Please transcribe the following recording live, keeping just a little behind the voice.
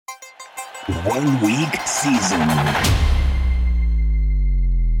1 week season.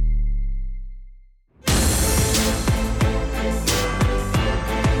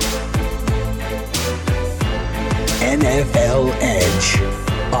 NFL Edge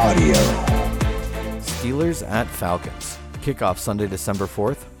Audio. Steelers at Falcons. Kickoff Sunday, December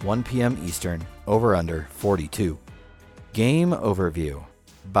 4th, 1 p.m. Eastern, over-under 42. Game Overview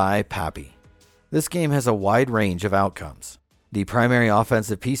by Pappy. This game has a wide range of outcomes. The primary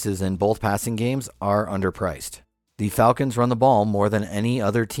offensive pieces in both passing games are underpriced. The Falcons run the ball more than any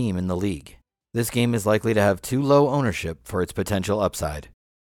other team in the league. This game is likely to have too low ownership for its potential upside.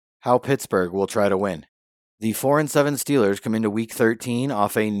 How Pittsburgh will try to win. The 4-7 Steelers come into Week 13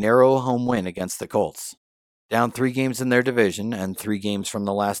 off a narrow home win against the Colts. Down 3 games in their division and 3 games from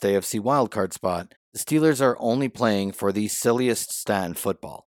the last AFC wildcard spot, the Steelers are only playing for the silliest stat in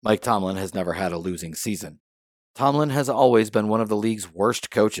football. Mike Tomlin has never had a losing season. Tomlin has always been one of the league's worst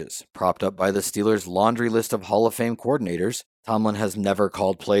coaches. Propped up by the Steelers' laundry list of Hall of Fame coordinators, Tomlin has never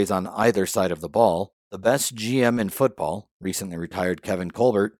called plays on either side of the ball, the best GM in football, recently retired Kevin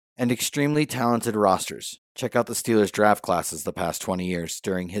Colbert, and extremely talented rosters. Check out the Steelers' draft classes the past 20 years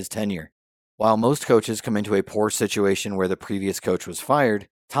during his tenure. While most coaches come into a poor situation where the previous coach was fired,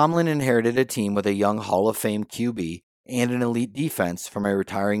 Tomlin inherited a team with a young Hall of Fame QB and an elite defense from a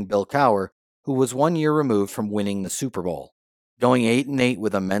retiring Bill Cowher, who was 1 year removed from winning the Super Bowl. Going 8-8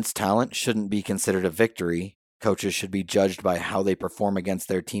 with immense talent shouldn't be considered a victory. Coaches should be judged by how they perform against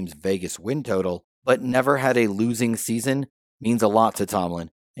their team's Vegas win total, but never had a losing season means a lot to Tomlin,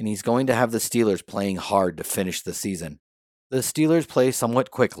 and he's going to have the Steelers playing hard to finish the season. The Steelers play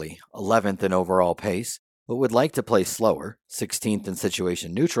somewhat quickly, 11th in overall pace, but would like to play slower, 16th in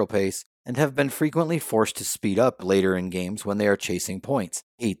situation neutral pace, and have been frequently forced to speed up later in games when they are chasing points,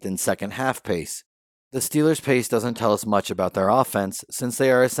 8th in second half pace. The Steelers' pace doesn't tell us much about their offense, since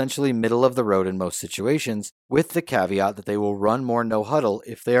they are essentially middle of the road in most situations, with the caveat that they will run more no-huddle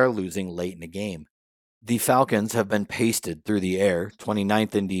if they are losing late in a game. The Falcons have been pasted through the air,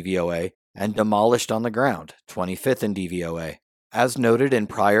 29th in DVOA, and demolished on the ground, 25th in DVOA. As noted in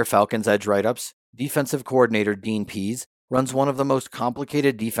prior Falcons Edge write-ups, defensive coordinator Dean Pease runs one of the most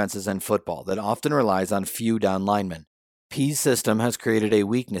complicated defenses in football that often relies on few down linemen. Pease' system has created a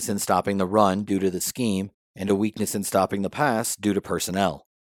weakness in stopping the run due to the scheme, and a weakness in stopping the pass due to personnel.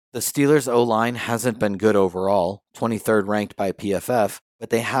 The Steelers' O-line hasn't been good overall, 23rd ranked by PFF, but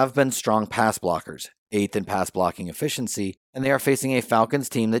they have been strong pass blockers, 8th in pass blocking efficiency, and they are facing a Falcons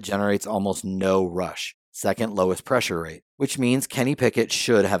team that generates almost no rush, 2nd lowest pressure rate, which means Kenny Pickett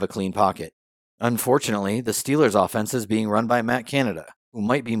should have a clean pocket. Unfortunately, the Steelers' offense is being run by Matt Canada, who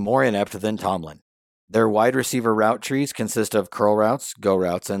might be more inept than Tomlin. Their wide receiver route trees consist of curl routes, go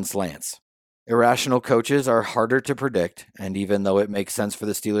routes, and slants. Irrational coaches are harder to predict, and even though it makes sense for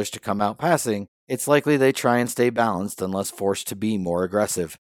the Steelers to come out passing, it's likely they try and stay balanced unless forced to be more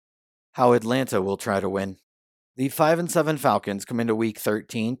aggressive. How Atlanta will try to win. The 5-7 Falcons come into Week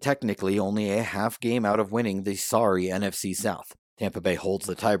 13 technically only a half game out of winning the sorry NFC South. Tampa Bay holds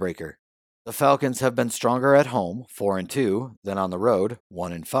the tiebreaker. The Falcons have been stronger at home, 4-2, than on the road,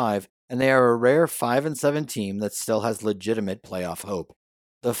 1-5, and they are a rare 5-7 team that still has legitimate playoff hope.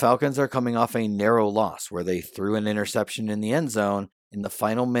 The Falcons are coming off a narrow loss where they threw an interception in the end zone in the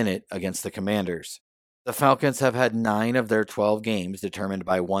final minute against the Commanders. The Falcons have had 9 of their 12 games determined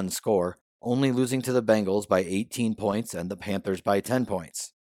by one score, only losing to the Bengals by 18 points and the Panthers by 10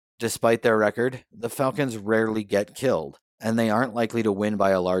 points. Despite their record, the Falcons rarely get killed, and they aren't likely to win by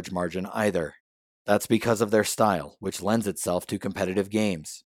a large margin either. That's because of their style, which lends itself to competitive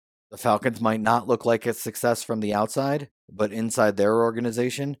games. The Falcons might not look like a success from the outside, but inside their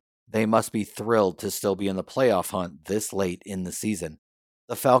organization, they must be thrilled to still be in the playoff hunt this late in the season.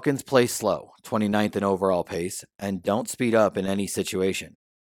 The Falcons play slow, 29th in overall pace, and don't speed up in any situation.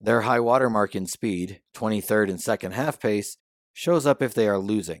 Their high watermark in speed, 23rd in second half pace, shows up if they are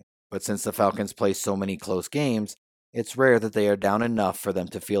losing, but since the Falcons play so many close games, it's rare that they are down enough for them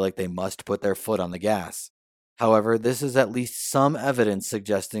to feel like they must put their foot on the gas. However, this is at least some evidence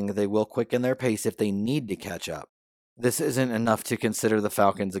suggesting they will quicken their pace if they need to catch up. This isn't enough to consider the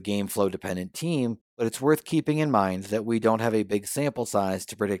Falcons a game flow dependent team, but it's worth keeping in mind that we don't have a big sample size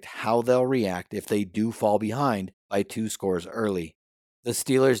to predict how they'll react if they do fall behind by 2 scores early. The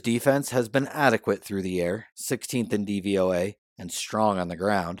Steelers' defense has been adequate through the air, 16th in DVOA, and strong on the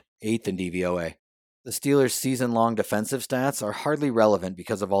ground, 8th in DVOA. The Steelers' season-long defensive stats are hardly relevant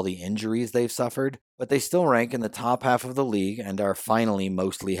because of all the injuries they've suffered, but they still rank in the top half of the league and are finally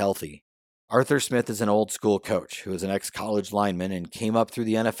mostly healthy. Arthur Smith is an old-school coach who is an ex-college lineman and came up through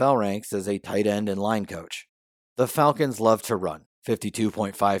the NFL ranks as a tight end and line coach. The Falcons love to run,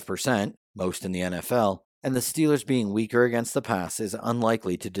 52.5%, most in the NFL, and the Steelers being weaker against the pass is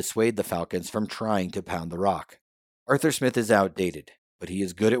unlikely to dissuade the Falcons from trying to pound the rock. Arthur Smith is outdated, but he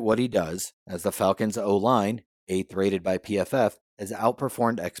is good at what he does, as the Falcons' O-line, 8th rated by PFF, has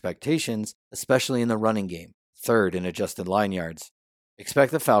outperformed expectations, especially in the running game, 3rd in adjusted line yards.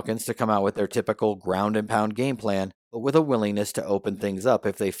 Expect the Falcons to come out with their typical ground and pound game plan, but with a willingness to open things up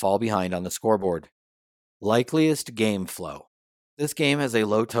if they fall behind on the scoreboard. Likeliest game flow. This game has a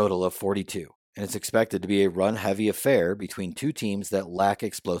low total of 42, and it's expected to be a run-heavy affair between two teams that lack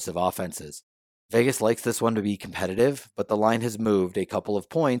explosive offenses. Vegas likes this one to be competitive, but the line has moved a couple of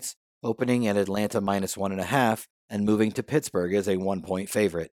points, opening at Atlanta -1.5 and moving to Pittsburgh as a 1-point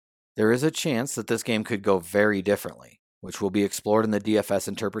favorite. There is a chance that this game could go very differently, which will be explored in the DFS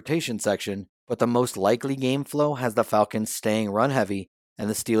interpretation section, but the most likely game flow has the Falcons staying run-heavy and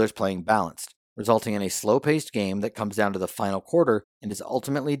the Steelers playing balanced, resulting in a slow-paced game that comes down to the final quarter and is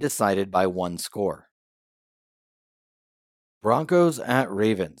ultimately decided by one score. Broncos at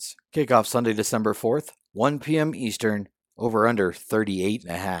Ravens. Kickoff Sunday, December 4th, 1 p.m. Eastern, over-under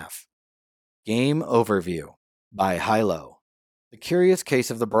 38.5. Game Overview by Hilo. The curious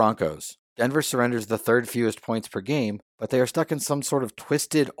case of the Broncos. Denver surrenders the third fewest points per game, but they are stuck in some sort of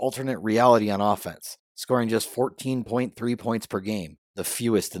twisted alternate reality on offense, scoring just 14.3 points per game, the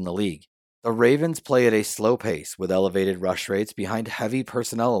fewest in the league. The Ravens play at a slow pace with elevated rush rates behind heavy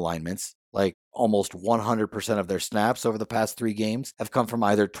personnel alignments, like almost 100% of their snaps over the past 3 games have come from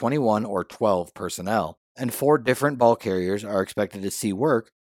either 21 or 12 personnel, and 4 different ball carriers are expected to see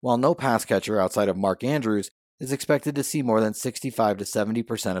work, while no pass catcher outside of Mark Andrews is expected to see more than 65 to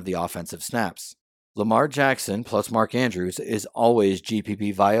 70% of the offensive snaps. Lamar Jackson plus Mark Andrews is always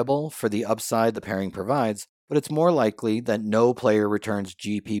GPP viable for the upside the pairing provides, but it's more likely that no player returns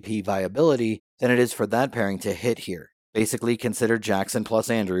GPP viability than it is for that pairing to hit here. Basically, consider Jackson plus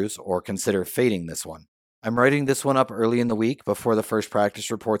Andrews, or consider fading this one. I'm writing this one up early in the week before the first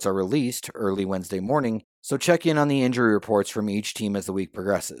practice reports are released early Wednesday morning, so check in on the injury reports from each team as the week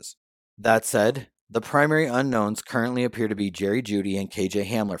progresses. That said, the primary unknowns currently appear to be Jerry Jeudy and KJ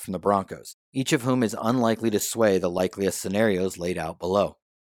Hamler from the Broncos, each of whom is unlikely to sway the likeliest scenarios laid out below.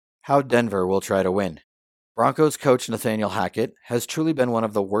 How Denver will try to win. Broncos coach Nathaniel Hackett has truly been one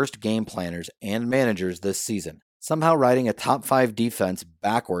of the worst game planners and managers this season, somehow riding a top 5 defense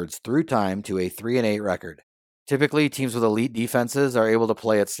backwards through time to a 3-8 record. Typically, teams with elite defenses are able to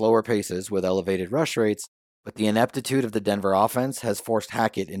play at slower paces with elevated rush rates, but the ineptitude of the Denver offense has forced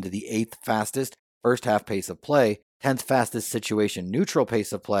Hackett into the 8th fastest first half pace of play, 10th fastest situation neutral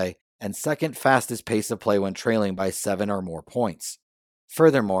pace of play, and 2nd fastest pace of play when trailing by 7 or more points.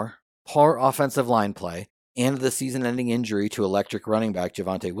 Furthermore, poor offensive line play and the season-ending injury to electric running back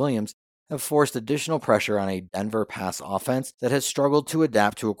Javonte Williams have forced additional pressure on a Denver pass offense that has struggled to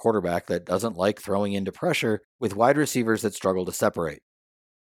adapt to a quarterback that doesn't like throwing into pressure with wide receivers that struggle to separate.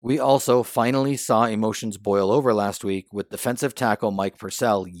 We also finally saw emotions boil over last week with defensive tackle Mike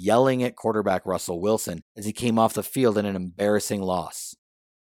Purcell yelling at quarterback Russell Wilson as he came off the field in an embarrassing loss.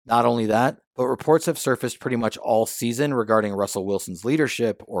 Not only that, but reports have surfaced pretty much all season regarding Russell Wilson's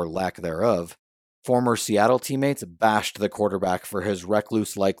leadership, or lack thereof. Former Seattle teammates bashed the quarterback for his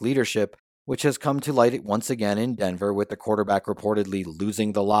recluse-like leadership, which has come to light once again in Denver with the quarterback reportedly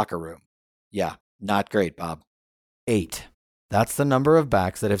losing the locker room. Yeah, not great, Bob. 8. That's the number of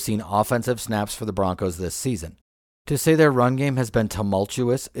backs that have seen offensive snaps for the Broncos this season. To say their run game has been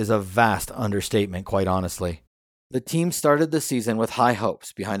tumultuous is a vast understatement, quite honestly. The team started the season with high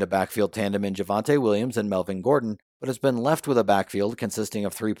hopes behind a backfield tandem in Javonte Williams and Melvin Gordon, but has been left with a backfield consisting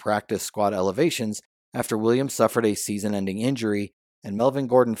of 3 practice squad elevations after Williams suffered a season-ending injury and Melvin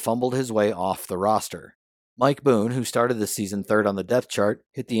Gordon fumbled his way off the roster. Mike Boone, who started the season 3rd on the depth chart,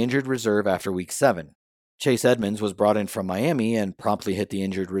 hit the injured reserve after Week 7. Chase Edmonds was brought in from Miami and promptly hit the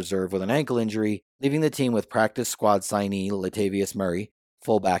injured reserve with an ankle injury, leaving the team with practice squad signee Latavius Murray,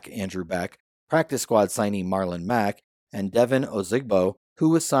 fullback Andrew Beck, practice squad signee Marlon Mack, and Devin Ozigbo, who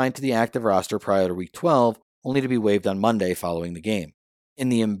was signed to the active roster prior to Week 12, only to be waived on Monday following the game. In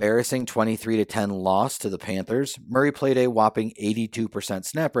the embarrassing 23-10 loss to the Panthers, Murray played a whopping 82%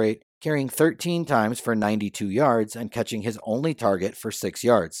 snap rate, carrying 13 times for 92 yards and catching his only target for 6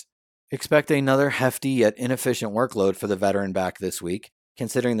 yards. Expect another hefty yet inefficient workload for the veteran back this week,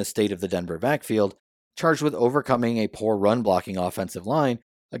 considering the state of the Denver backfield, charged with overcoming a poor run-blocking offensive line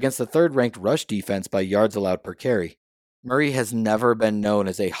against the 3rd-ranked rush defense by yards allowed per carry. Murray has never been known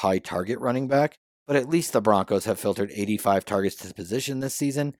as a high-target running back, but at least the Broncos have filtered 85 targets to the position this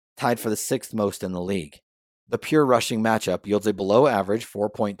season, tied for the 6th most in the league. The pure rushing matchup yields a below-average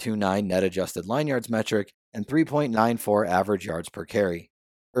 4.29 net adjusted line yards metric and 3.94 average yards per carry.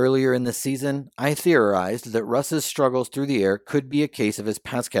 Earlier in the season, I theorized that Russ's struggles through the air could be a case of his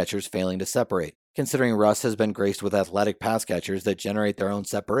pass catchers failing to separate, considering Russ has been graced with athletic pass catchers that generate their own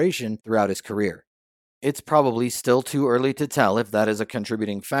separation throughout his career. It's probably still too early to tell if that is a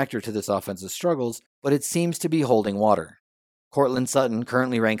contributing factor to this offense's struggles, but it seems to be holding water. Courtland Sutton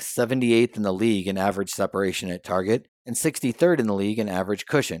currently ranks 78th in the league in average separation at target and 63rd in the league in average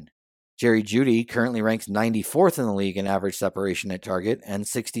cushion. Jerry Jeudy currently ranks 94th in the league in average separation at target and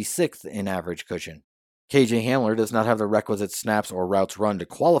 66th in average cushion. KJ Hamler does not have the requisite snaps or routes run to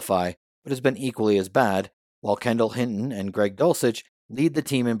qualify, but has been equally as bad, while Kendall Hinton and Greg Dulcich lead the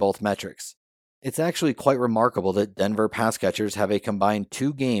team in both metrics. It's actually quite remarkable that Denver pass catchers have a combined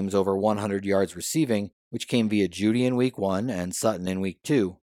 2 games over 100 yards receiving, which came via Jeudy in Week 1 and Sutton in Week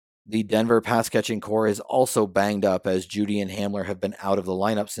 2. The Denver pass-catching core is also banged up as Jeudy and Hamler have been out of the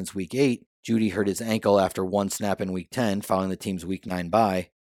lineup since Week 8. Jeudy hurt his ankle after 1 snap in Week 10 following the team's Week 9 bye.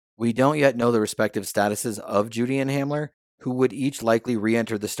 We don't yet know the respective statuses of Jeudy and Hamler, who would each likely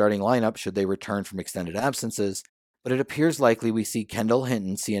re-enter the starting lineup should they return from extended absences, but it appears likely we see Kendall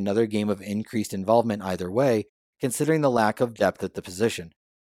Hinton see another game of increased involvement either way, considering the lack of depth at the position.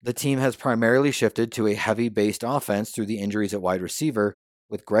 The team has primarily shifted to a heavy-based offense through the injuries at wide receiver,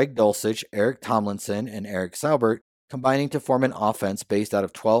 with Greg Dulcich, Eric Tomlinson, and Eric Saubert combining to form an offense based out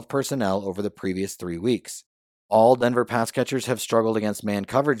of 12 personnel over the previous 3 weeks. All Denver pass catchers have struggled against man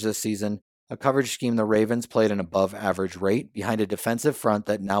coverage this season, a coverage scheme the Ravens played an above-average rate behind a defensive front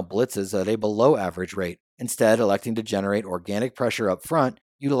that now blitzes at a below-average rate, instead electing to generate organic pressure up front,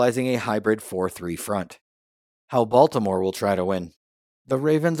 utilizing a hybrid 4-3 front. How Baltimore will try to win. The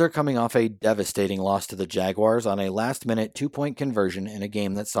Ravens are coming off a devastating loss to the Jaguars on a last-minute 2-point conversion in a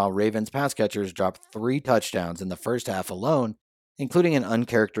game that saw Ravens pass catchers drop 3 touchdowns in the first half alone, including an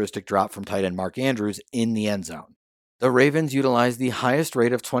uncharacteristic drop from tight end Mark Andrews in the end zone. The Ravens utilized the highest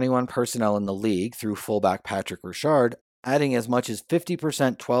rate of 21 personnel in the league through fullback Patrick Richard, adding as much as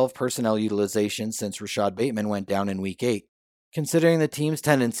 50% 12 personnel utilization since Rashad Bateman went down in Week 8. Considering the team's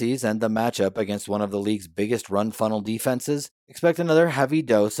tendencies and the matchup against one of the league's biggest run funnel defenses, expect another heavy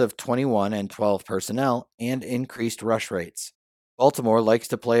dose of 21 and 12 personnel and increased rush rates. Baltimore likes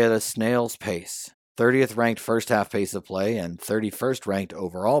to play at a snail's pace, 30th ranked first half pace of play and 31st ranked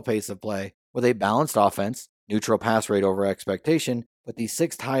overall pace of play, with a balanced offense, neutral pass rate over expectation, but the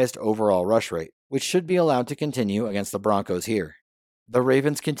 6th highest overall rush rate, which should be allowed to continue against the Broncos here. The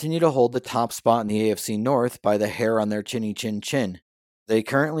Ravens continue to hold the top spot in the AFC North by the hair on their chinny chin chin. They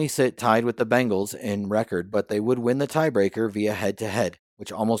currently sit tied with the Bengals in record, but they would win the tiebreaker via head-to-head,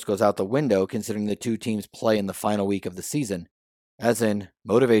 which almost goes out the window considering the 2 teams play in the final week of the season. As in,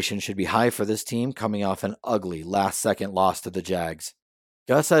 motivation should be high for this team coming off an ugly last-second loss to the Jags.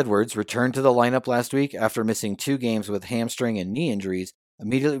 Gus Edwards returned to the lineup last week after missing 2 games with hamstring and knee injuries,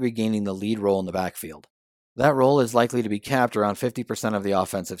 immediately regaining the lead role in the backfield. That role is likely to be capped around 50% of the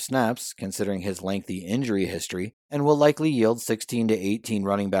offensive snaps, considering his lengthy injury history, and will likely yield 16 to 18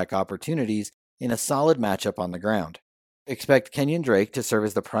 running back opportunities in a solid matchup on the ground. Expect Kenyon Drake to serve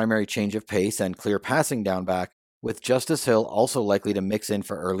as the primary change of pace and clear passing down back, with Justice Hill also likely to mix in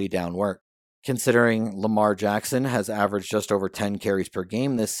for early down work. Considering Lamar Jackson has averaged just over 10 carries per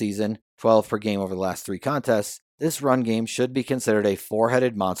game this season, 12 per game over the last 3 contests, this run game should be considered a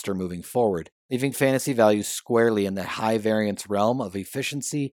 4-headed monster moving forward, leaving fantasy values squarely in the high variance realm of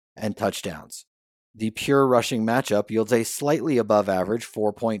efficiency and touchdowns. The pure rushing matchup yields a slightly above average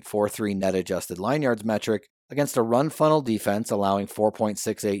 4.43 net adjusted line yards metric against a run funnel defense allowing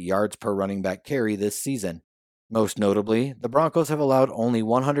 4.68 yards per running back carry this season. Most notably, the Broncos have allowed only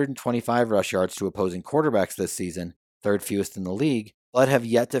 125 rush yards to opposing quarterbacks this season, 3rd fewest in the league, but have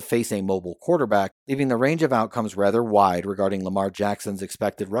yet to face a mobile quarterback, leaving the range of outcomes rather wide regarding Lamar Jackson's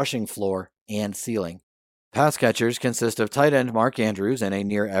expected rushing floor and ceiling. Pass catchers consist of tight end Mark Andrews in a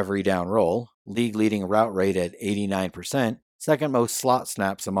near every down role, league-leading route rate at 89%, second most slot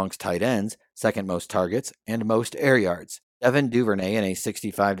snaps amongst tight ends, second most targets, and most air yards. Devin Duvernay in a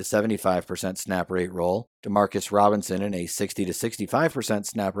 65 to 75% snap rate role, Demarcus Robinson in a 60 to 65%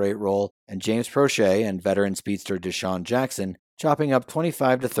 snap rate role, and James Prochet and veteran speedster Deshaun Jackson chopping up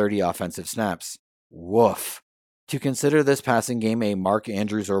 25 to 30 offensive snaps. Woof. To consider this passing game a Mark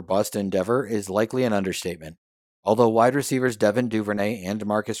Andrews or bust endeavor is likely an understatement. Although wide receivers Devin Duvernay and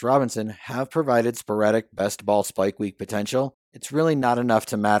Demarcus Robinson have provided sporadic best ball spike week potential, it's really not enough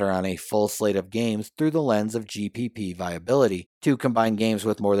to matter on a full slate of games through the lens of GPP viability to combine games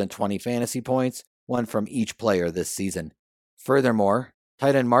with more than 20 fantasy points, one from each player this season. Furthermore,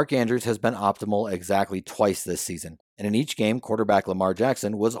 tight end Mark Andrews has been optimal exactly twice this season, and in each game, quarterback Lamar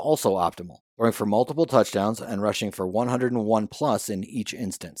Jackson was also optimal. throwing for multiple touchdowns and rushing for 101 plus in each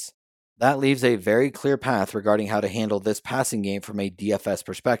instance. That leaves a very clear path regarding how to handle this passing game from a DFS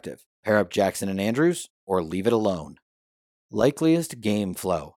perspective. Pair up Jackson and Andrews, or leave it alone. Likeliest game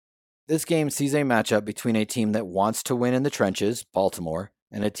flow. This game sees a matchup between a team that wants to win in the trenches, Baltimore,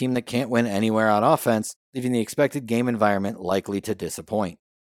 and a team that can't win anywhere on offense, leaving the expected game environment likely to disappoint.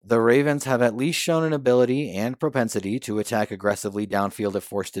 The Ravens have at least shown an ability and propensity to attack aggressively downfield if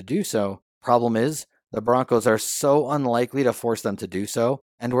forced to do so. Problem is, the Broncos are so unlikely to force them to do so,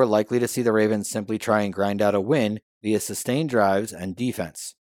 and we're likely to see the Ravens simply try and grind out a win via sustained drives and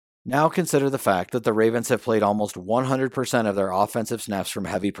defense. Now consider the fact that the Ravens have played almost 100% of their offensive snaps from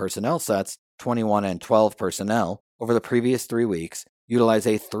heavy personnel sets, 21 and 12 personnel, over the previous 3 weeks, utilize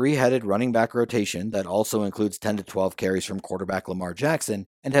a 3-headed running back rotation that also includes 10 to 12 carries from quarterback Lamar Jackson,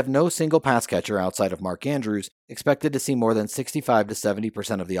 and have no single pass catcher outside of Mark Andrews, expected to see more than 65 to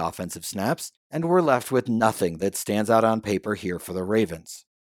 70% of the offensive snaps, and we're left with nothing that stands out on paper here for the Ravens.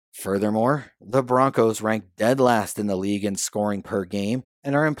 Furthermore, the Broncos rank dead last in the league in scoring per game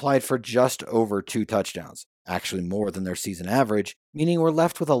and are implied for just over 2 touchdowns, actually more than their season average, meaning we're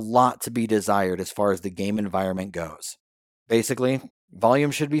left with a lot to be desired as far as the game environment goes. Basically,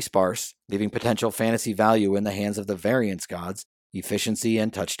 volume should be sparse, leaving potential fantasy value in the hands of the variance gods, efficiency,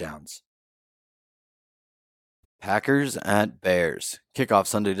 and touchdowns. Packers at Bears. Kickoff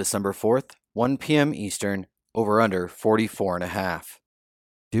Sunday, December 4th, 1 p.m. Eastern, over-under 44.5.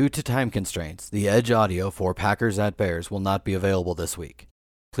 Due to time constraints, the Edge audio for Packers at Bears will not be available this week.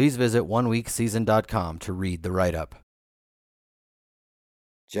 Please visit oneweekseason.com to read the write-up.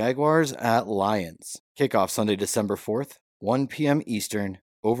 Jaguars at Lions. Kickoff Sunday, December 4th, 1 p.m. Eastern,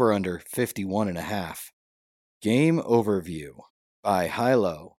 over-under 51.5. Game Overview by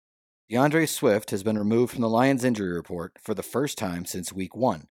Hilo. DeAndre Swift has been removed from the Lions injury report for the first time since Week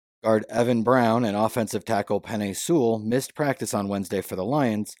 1. Guard Evan Brown and offensive tackle Penei Sewell missed practice on Wednesday for the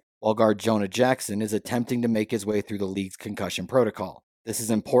Lions, while guard Jonah Jackson is attempting to make his way through the league's concussion protocol. This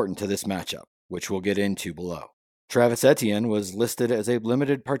is important to this matchup, which we'll get into below. Travis Etienne was listed as a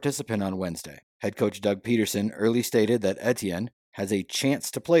limited participant on Wednesday. Head coach Doug Peterson early stated that Etienne has a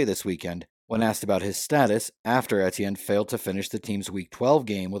chance to play this weekend when asked about his status after Etienne failed to finish the team's Week 12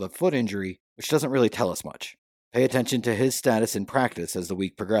 game with a foot injury, which doesn't really tell us much. Pay attention to his status in practice as the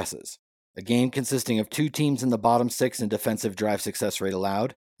week progresses. A game consisting of 2 teams in the bottom 6 in defensive drive success rate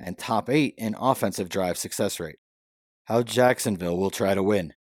allowed and top 8 in offensive drive success rate. How Jacksonville will try to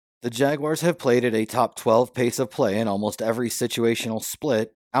win. The Jaguars have played at a top 12 pace of play in almost every situational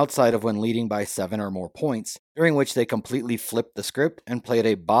split outside of when leading by 7 or more points, during which they completely flipped the script and play at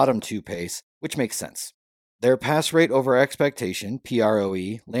a bottom 2 pace, which makes sense. Their pass rate over expectation,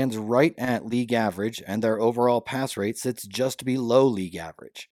 PROE, lands right at league average, and their overall pass rate sits just below league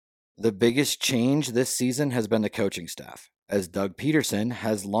average. The biggest change this season has been the coaching staff, as Doug Peterson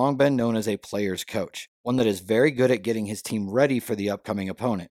has long been known as a player's coach, one that is very good at getting his team ready for the upcoming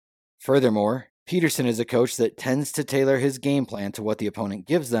opponent. Furthermore, Peterson is a coach that tends to tailor his game plan to what the opponent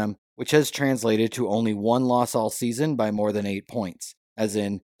gives them, which has translated to only 1 loss all season by more than 8 points. As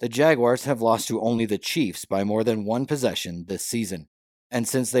in, the Jaguars have lost to only the Chiefs by more than 1 possession this season. And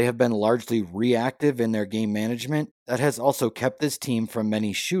since they have been largely reactive in their game management, that has also kept this team from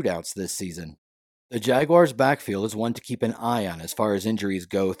many shootouts this season. The Jaguars' backfield is one to keep an eye on as far as injuries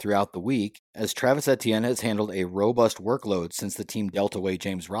go throughout the week, as Travis Etienne has handled a robust workload since the team dealt away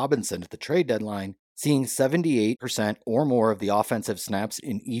James Robinson at the trade deadline, seeing 78% or more of the offensive snaps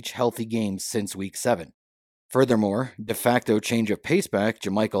in each healthy game since Week 7. Furthermore, de facto change of pace back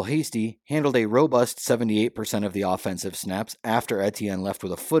JaMychal Hasty handled a robust 78% of the offensive snaps after Etienne left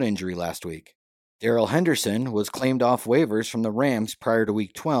with a foot injury last week. Darrell Henderson was claimed off waivers from the Rams prior to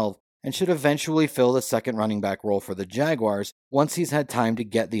Week 12 and should eventually fill the second running back role for the Jaguars once he's had time to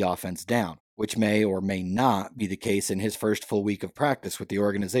get the offense down, which may or may not be the case in his first full week of practice with the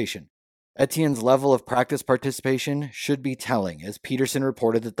organization. Etienne's level of practice participation should be telling, as Peterson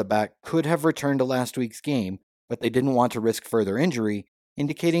reported that the back could have returned to last week's game, but they didn't want to risk further injury,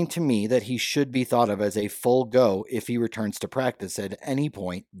 indicating to me that he should be thought of as a full go if he returns to practice at any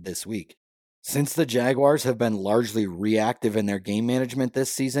point this week. Since the Jaguars have been largely reactive in their game management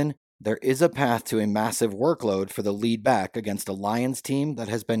this season, there is a path to a massive workload for the lead back against a Lions team that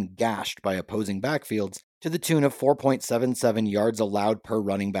has been gashed by opposing backfields to the tune of 4.77 yards allowed per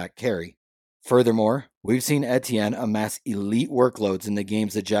running back carry. Furthermore, we've seen Etienne amass elite workloads in the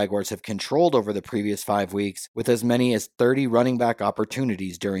games the Jaguars have controlled over the previous 5 weeks, with as many as 30 running back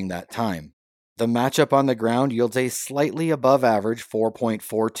opportunities during that time. The matchup on the ground yields a slightly above average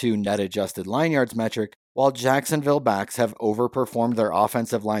 4.42 net adjusted line yards metric, while Jacksonville backs have overperformed their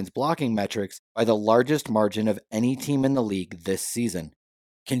offensive line's blocking metrics by the largest margin of any team in the league this season.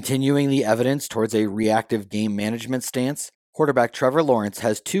 Continuing the evidence towards a reactive game management stance, quarterback Trevor Lawrence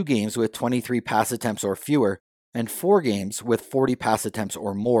has 2 games with 23 pass attempts or fewer and 4 games with 40 pass attempts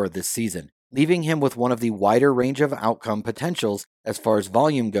or more this season, leaving him with one of the wider range of outcome potentials as far as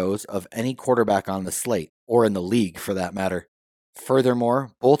volume goes of any quarterback on the slate, or in the league for that matter.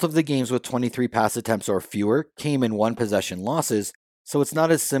 Furthermore, both of the games with 23 pass attempts or fewer came in one-possession losses, so it's not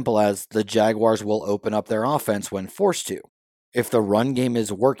as simple as the Jaguars will open up their offense when forced to. If the run game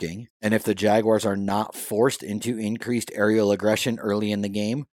is working, and if the Jaguars are not forced into increased aerial aggression early in the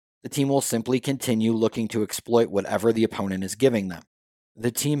game, the team will simply continue looking to exploit whatever the opponent is giving them.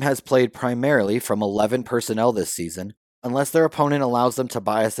 The team has played primarily from 11 personnel this season, unless their opponent allows them to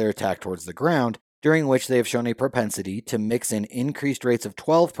bias their attack towards the ground, during which they have shown a propensity to mix in increased rates of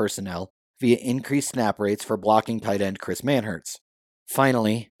 12 personnel via increased snap rates for blocking tight end Chris Manhertz.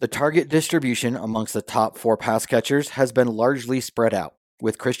 Finally, the target distribution amongst the top 4 pass catchers has been largely spread out,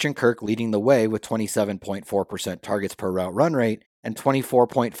 with Christian Kirk leading the way with 27.4% targets per route run rate and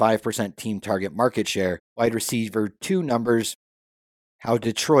 24.5% team target market share. Wide receiver 2 numbers. How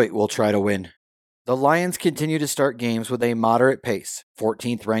Detroit will try to win. The Lions continue to start games with a moderate pace,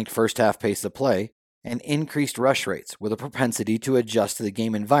 14th ranked first half pace of play, and increased rush rates with a propensity to adjust to the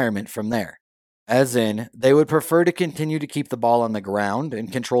game environment from there. As in, they would prefer to continue to keep the ball on the ground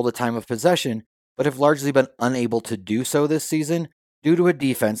and control the time of possession, but have largely been unable to do so this season due to a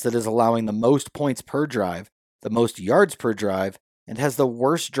defense that is allowing the most points per drive, the most yards per drive, and has the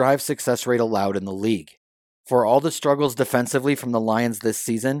worst drive success rate allowed in the league. For all the struggles defensively from the Lions this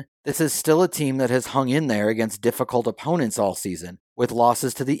season, this is still a team that has hung in there against difficult opponents all season, with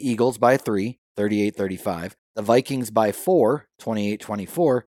losses to the Eagles by 3, 38-35, the Vikings by 4,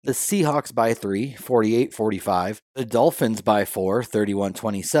 28-24, the Seahawks by 3, 48-45, the Dolphins by 4,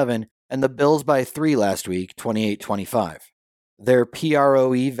 31-27, and the Bills by 3 last week, 28-25. Their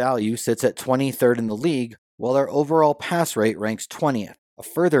PROE value sits at 23rd in the league, while their overall pass rate ranks 20th, a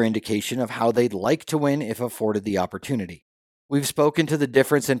further indication of how they'd like to win if afforded the opportunity. We've spoken to the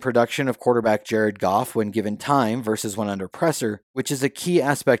difference in production of quarterback Jared Goff when given time versus when under pressure, which is a key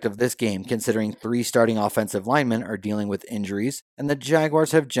aspect of this game considering 3 starting offensive linemen are dealing with injuries, and the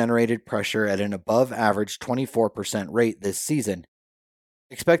Jaguars have generated pressure at an above-average 24% rate this season.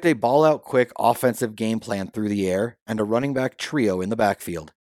 Expect a ball-out quick offensive game plan through the air and a running back trio in the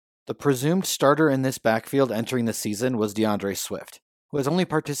backfield. The presumed starter in this backfield entering the season was DeAndre Swift, who has only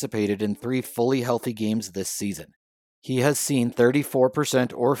participated in 3 fully healthy games this season. He has seen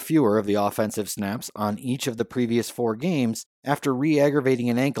 34% or fewer of the offensive snaps on each of the previous 4 games after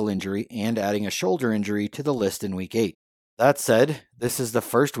re-aggravating an ankle injury and adding a shoulder injury to the list in Week 8. That said, this is the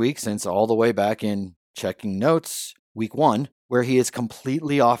first week since all the way back in checking notes, Week 1, where he is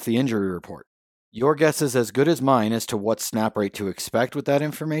completely off the injury report. Your guess is as good as mine as to what snap rate to expect with that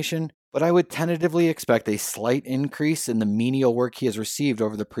information, but I would tentatively expect a slight increase in the menial work he has received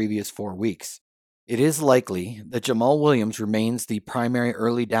over the previous 4 weeks. It is likely that Jamal Williams remains the primary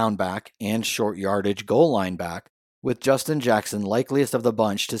early down back and short yardage goal line back, with Justin Jackson likeliest of the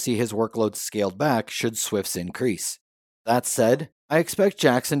bunch to see his workload scaled back should Swift's increase. That said, I expect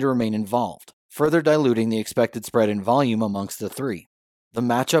Jackson to remain involved, further diluting the expected spread in volume amongst the 3. The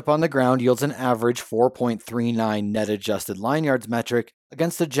matchup on the ground yields an average 4.39 net adjusted line yards metric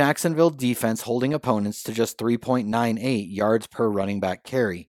against the Jacksonville defense holding opponents to just 3.98 yards per running back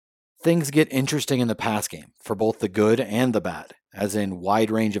carry. Things get interesting in the pass game, for both the good and the bad, as in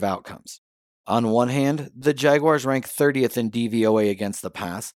wide range of outcomes. On one hand, the Jaguars rank 30th in DVOA against the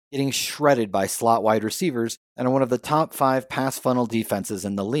pass, getting shredded by slot wide receivers and are one of the top 5 pass funnel defenses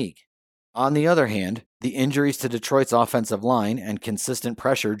in the league. On the other hand, the injuries to Detroit's offensive line and consistent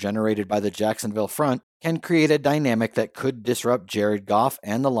pressure generated by the Jacksonville front can create a dynamic that could disrupt Jared Goff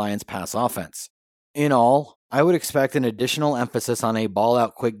and the Lions' pass offense. In all, I would expect an additional emphasis on a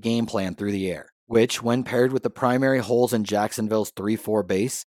ball-out quick game plan through the air, which, when paired with the primary holes in Jacksonville's 3-4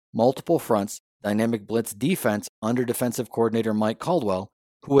 base, multiple fronts, dynamic blitz defense under defensive coordinator Mike Caldwell,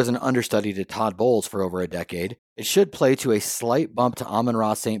 who was an understudy to Todd Bowles for over a decade, it should play to a slight bump to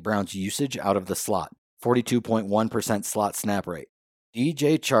Amon-Ra St. Brown's usage out of the slot, 42.1% slot snap rate.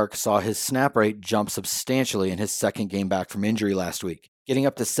 DJ Chark saw his snap rate jump substantially in his second game back from injury last week, getting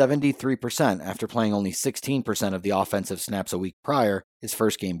up to 73% after playing only 16% of the offensive snaps a week prior, his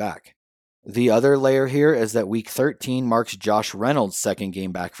first game back. The other layer here is that Week 13 marks Josh Reynolds' second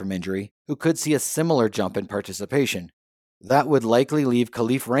game back from injury, who could see a similar jump in participation. That would likely leave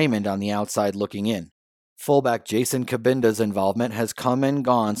Khalif Raymond on the outside looking in. Fullback Jason Cabinda's involvement has come and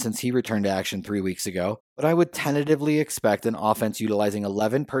gone since he returned to action 3 weeks ago, but I would tentatively expect an offense utilizing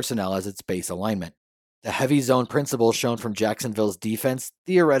 11 personnel as its base alignment. The heavy zone principles shown from Jacksonville's defense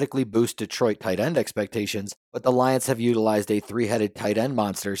theoretically boost Detroit tight end expectations, but the Lions have utilized a three-headed tight end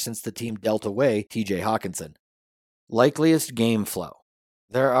monster since the team dealt away TJ Hawkinson. Likeliest game flow.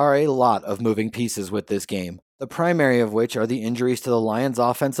 There are a lot of moving pieces with this game, the primary of which are the injuries to the Lions'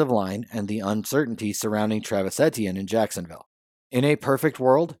 offensive line and the uncertainty surrounding Travis Etienne in Jacksonville. In a perfect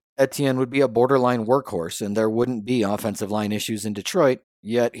world, Etienne would be a borderline workhorse and there wouldn't be offensive line issues in Detroit,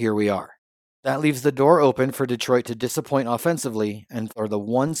 yet here we are. That leaves the door open for Detroit to disappoint offensively and for the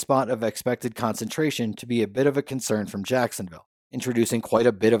one spot of expected concentration to be a bit of a concern from Jacksonville, introducing quite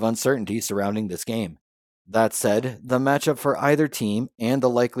a bit of uncertainty surrounding this game. That said, the matchup for either team and the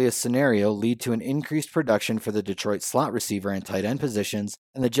likeliest scenario lead to an increased production for the Detroit slot receiver and tight end positions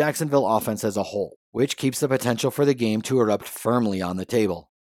and the Jacksonville offense as a whole, which keeps the potential for the game to erupt firmly on the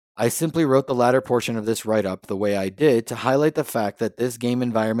table. I simply wrote the latter portion of this write-up the way I did to highlight the fact that this game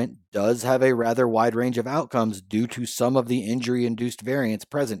environment does have a rather wide range of outcomes due to some of the injury-induced variants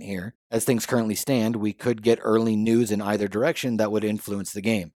present here. As things currently stand, we could get early news in either direction that would influence the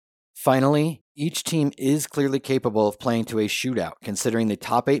game. Finally, each team is clearly capable of playing to a shootout, considering the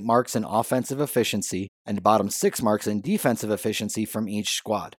top 8 marks in offensive efficiency and bottom 6 marks in defensive efficiency from each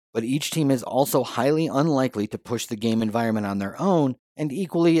squad. But each team is also highly unlikely to push the game environment on their own, and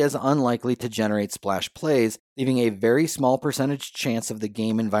equally as unlikely to generate splash plays, leaving a very small percentage chance of the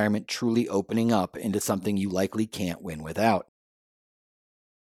game environment truly opening up into something you likely can't win without.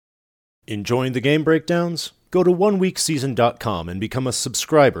 Enjoying the game breakdowns? Go to oneweekseason.com and become a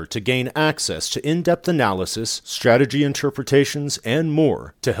subscriber to gain access to in-depth analysis, strategy interpretations, and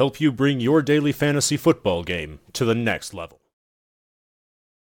more to help you bring your daily fantasy football game to the next level.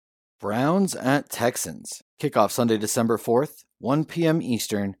 Browns at Texans. Kickoff Sunday, December 4th, 1 p.m.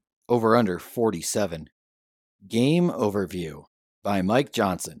 Eastern, over-under 47. Game Overview by Mike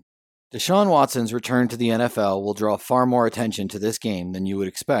Johnson. Deshaun Watson's return to the NFL will draw far more attention to this game than you would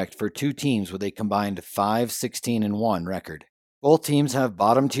expect for two teams with a combined 5-16-1 record. Both teams have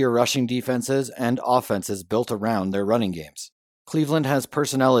bottom-tier rushing defenses and offenses built around their running games. Cleveland has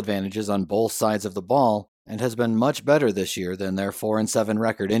personnel advantages on both sides of the ball and has been much better this year than their 4-7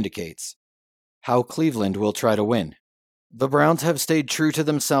 record indicates. How Cleveland will try to win. The Browns have stayed true to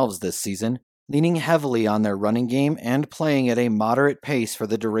themselves this season, leaning heavily on their running game and playing at a moderate pace for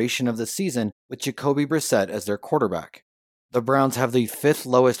the duration of the season with Jacoby Brissett as their quarterback. The Browns have the 5th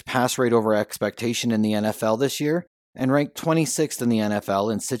lowest pass rate over expectation in the NFL this year and rank 26th in the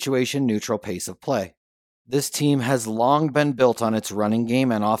NFL in situation-neutral pace of play. This team has long been built on its running game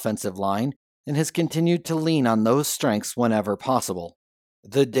and offensive line and has continued to lean on those strengths whenever possible.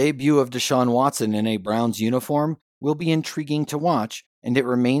 The debut of Deshaun Watson in a Browns uniform will be intriguing to watch, and it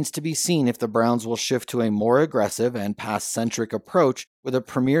remains to be seen if the Browns will shift to a more aggressive and pass-centric approach with a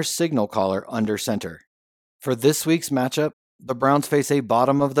premier signal caller under center. For this week's matchup, the Browns face a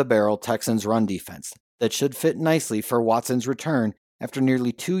bottom-of-the-barrel Texans run defense that should fit nicely for Watson's return after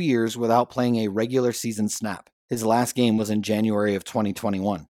nearly 2 years without playing a regular season snap. His last game was in January of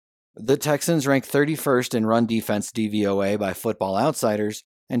 2021. The Texans rank 31st in run defense DVOA by Football Outsiders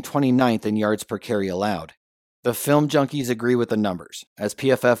and 29th in yards per carry allowed. The film junkies agree with the numbers, as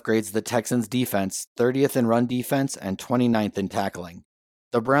PFF grades the Texans' defense 30th in run defense and 29th in tackling.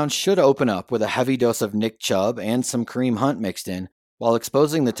 The Browns should open up with a heavy dose of Nick Chubb and some Kareem Hunt mixed in, while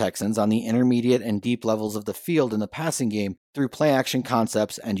exposing the Texans on the intermediate and deep levels of the field in the passing game through play-action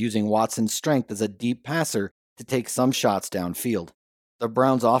concepts and using Watson's strength as a deep passer to take some shots downfield. The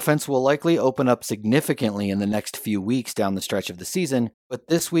Browns' offense will likely open up significantly in the next few weeks down the stretch of the season, but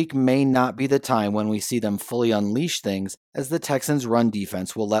this week may not be the time when we see them fully unleash things, as the Texans' run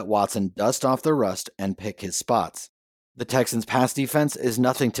defense will let Watson dust off the rust and pick his spots. The Texans' pass defense is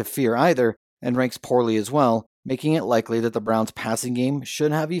nothing to fear either, and ranks poorly as well, making it likely that the Browns' passing game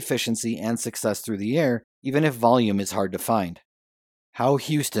should have efficiency and success through the air, even if volume is hard to find. How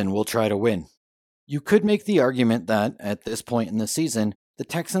Houston will try to win. You could make the argument that, at this point in the season, the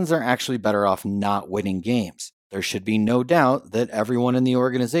Texans are actually better off not winning games. There should be no doubt that everyone in the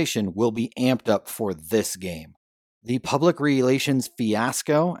organization will be amped up for this game. The public relations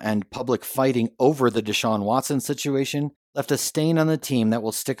fiasco and public fighting over the Deshaun Watson situation left a stain on the team that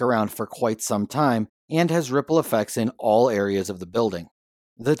will stick around for quite some time and has ripple effects in all areas of the building.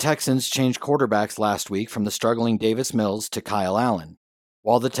 The Texans changed quarterbacks last week from the struggling Davis Mills to Kyle Allen.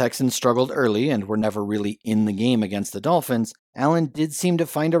 While the Texans struggled early and were never really in the game against the Dolphins, Allen did seem to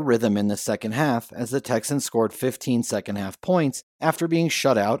find a rhythm in the second half as the Texans scored 15 second-half points after being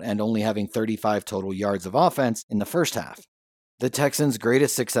shut out and only having 35 total yards of offense in the first half. The Texans'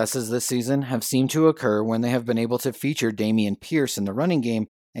 greatest successes this season have seemed to occur when they have been able to feature Dameon Pierce in the running game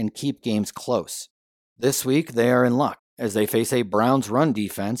and keep games close. This week, they are in luck as they face a Browns run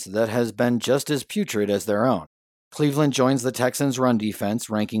defense that has been just as putrid as their own. Cleveland joins the Texans' run defense,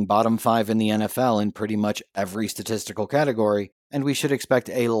 ranking bottom 5 in the NFL in pretty much every statistical category, and we should expect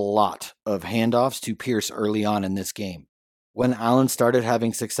a lot of handoffs to Pierce early on in this game. When Allen started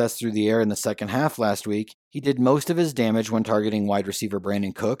having success through the air in the second half last week, he did most of his damage when targeting wide receiver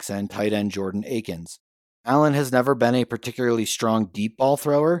Brandon Cooks and tight end Jordan Akins. Allen has never been a particularly strong deep ball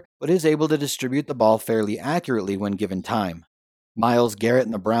thrower, but is able to distribute the ball fairly accurately when given time. Myles Garrett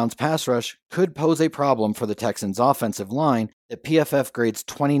and the Browns' pass rush could pose a problem for the Texans' offensive line that PFF grades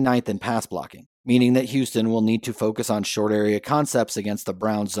 29th in pass blocking, meaning that Houston will need to focus on short area concepts against the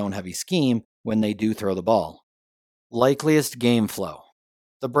Browns' zone-heavy scheme when they do throw the ball. Likeliest game flow.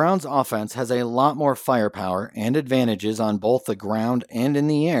 The Browns' offense has a lot more firepower and advantages on both the ground and in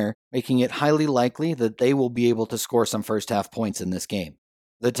the air, making it highly likely that they will be able to score some first-half points in this game.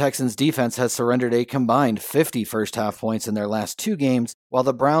 The Texans' defense has surrendered a combined 50 first-half points in their last 2 games, while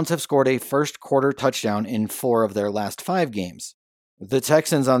the Browns have scored a first-quarter touchdown in 4 of their last 5 games. The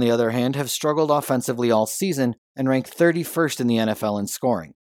Texans, on the other hand, have struggled offensively all season and rank 31st in the NFL in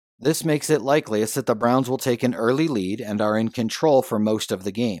scoring. This makes it likeliest that the Browns will take an early lead and are in control for most of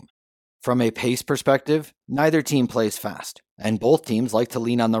the game. From a pace perspective, neither team plays fast, and both teams like to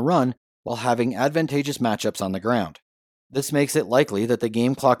lean on the run while having advantageous matchups on the ground. This makes it likely that the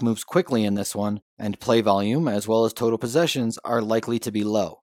game clock moves quickly in this one, and play volume as well as total possessions are likely to be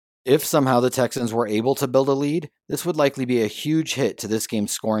low. If somehow the Texans were able to build a lead, this would likely be a huge hit to this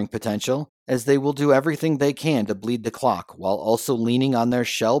game's scoring potential, as they will do everything they can to bleed the clock while also leaning on their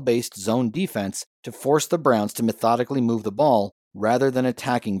shell-based zone defense to force the Browns to methodically move the ball rather than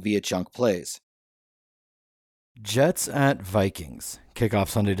attacking via chunk plays. Jets at Vikings. Kickoff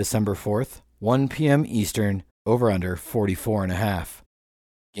Sunday, December 4th, 1 p.m. Eastern. Over-under 44.5.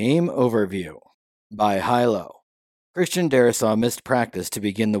 Game overview by Hilo. Christian Darrisaw missed practice to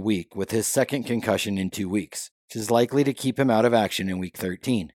begin the week with his second concussion in 2 weeks, which is likely to keep him out of action in Week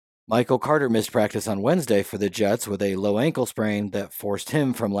 13. Michael Carter missed practice on Wednesday for the Jets with a low ankle sprain that forced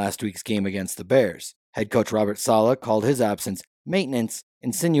him from last week's game against the Bears. Head coach Robert Saleh called his absence maintenance,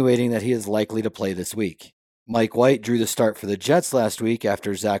 insinuating that he is likely to play this week. Mike White drew the start for the Jets last week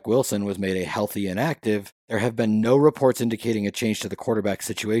after Zach Wilson was made a healthy inactive. There have been no reports indicating a change to the quarterback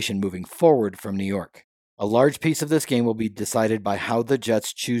situation moving forward from New York. A large piece of this game will be decided by how the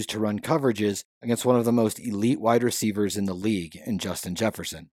Jets choose to run coverages against one of the most elite wide receivers in the league in Justin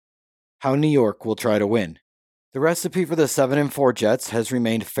Jefferson. How New York will try to win. The recipe for the 7-4 Jets has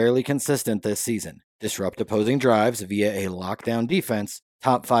remained fairly consistent this season. Disrupt opposing drives via a lockdown defense,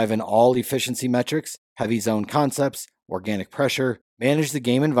 top 5 in all efficiency metrics, heavy zone concepts, organic pressure, manage the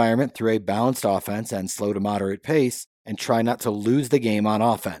game environment through a balanced offense and slow to moderate pace, and try not to lose the game on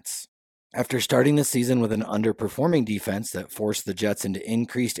offense. After starting the season with an underperforming defense that forced the Jets into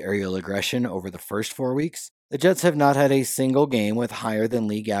increased aerial aggression over the first 4 weeks, the Jets have not had a single game with higher than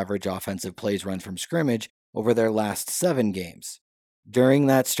league average offensive plays run from scrimmage over their last 7 games. During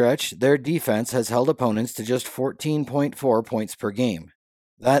that stretch, their defense has held opponents to just 14.4 points per game.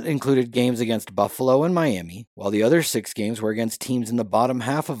 That included games against Buffalo and Miami, while the other 6 games were against teams in the bottom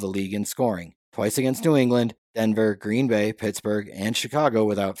half of the league in scoring, twice against New England, Denver, Green Bay, Pittsburgh, and Chicago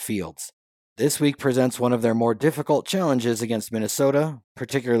without Fields. This week presents one of their more difficult challenges against Minnesota,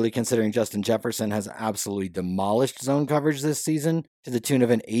 particularly considering Justin Jefferson has absolutely demolished zone coverage this season to the tune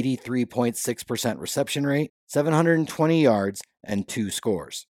of an 83.6% reception rate, 720 yards, and 2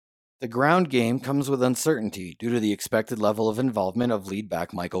 scores. The ground game comes with uncertainty due to the expected level of involvement of lead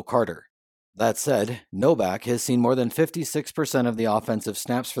back Michael Carter. That said, no back has seen more than 56% of the offensive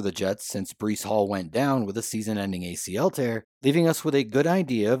snaps for the Jets since Breece Hall went down with a season-ending ACL tear, leaving us with a good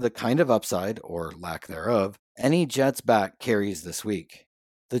idea of the kind of upside, or lack thereof, any Jets back carries this week.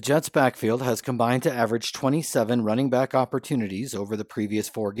 The Jets' backfield has combined to average 27 running back opportunities over the previous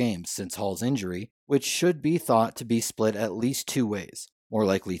 4 games since Hall's injury, which should be thought to be split at least 2 ways. More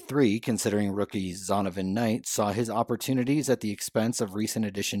likely 3, considering rookie Zonovan Knight saw his opportunities at the expense of recent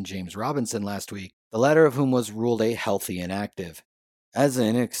addition James Robinson last week, the latter of whom was ruled a healthy inactive. As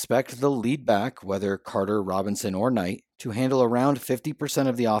in, expect the lead back, whether Carter, Robinson, or Knight, to handle around 50%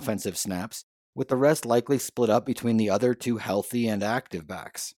 of the offensive snaps, with the rest likely split up between the other 2 healthy and active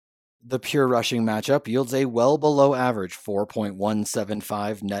backs. The pure rushing matchup yields a well below average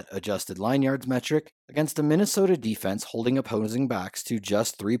 4.175 net adjusted line yards metric against a Minnesota defense holding opposing backs to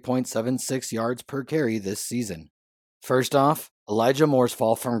just 3.76 yards per carry this season. First off, Elijah Moore's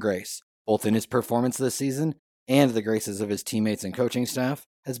fall from grace, both in his performance this season and the graces of his teammates and coaching staff,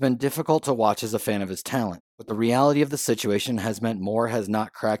 has been difficult to watch as a fan of his talent, but the reality of the situation has meant Moore has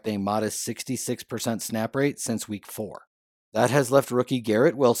not cracked a modest 66% snap rate since week 4. That has left rookie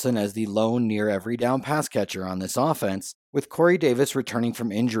Garrett Wilson as the lone near every down pass catcher on this offense, with Corey Davis returning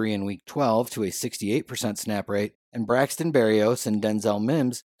from injury in week 12 to a 68% snap rate, and Braxton Berrios and Denzel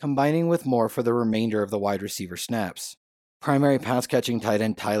Mims combining with Moore for the remainder of the wide receiver snaps. Primary pass catching tight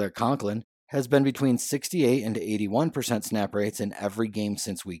end Tyler Conklin has been between 68 and 81% snap rates in every game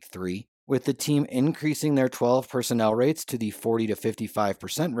since week 3, with the team increasing their 12 personnel rates to the 40 to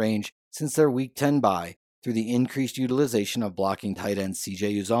 55% range since their week 10 bye, through the increased utilization of blocking tight end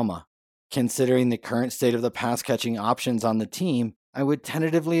CJ Uzomah. Considering the current state of the pass-catching options on the team, I would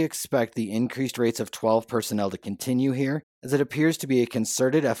tentatively expect the increased rates of 12 personnel to continue here, as it appears to be a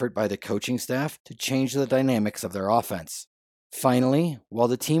concerted effort by the coaching staff to change the dynamics of their offense. Finally, while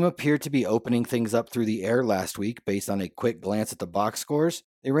the team appeared to be opening things up through the air last week based on a quick glance at the box scores,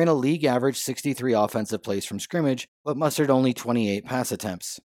 they ran a league-average 63 offensive plays from scrimmage, but mustered only 28 pass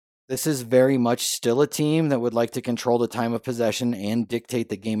attempts. This is very much still a team that would like to control the time of possession and dictate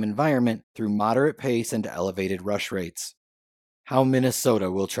the game environment through moderate pace and elevated rush rates. How Minnesota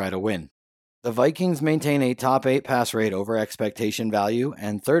will try to win. The Vikings maintain a top 8 pass rate over expectation value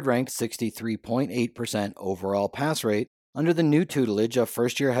and third-ranked 63.8% overall pass rate under the new tutelage of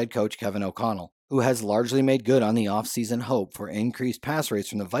first-year head coach Kevin O'Connell, who has largely made good on the offseason hope for increased pass rates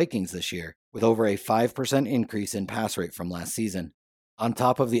from the Vikings this year, with over a 5% increase in pass rate from last season. On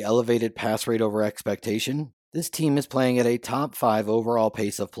top of the elevated pass rate over expectation, this team is playing at a top 5 overall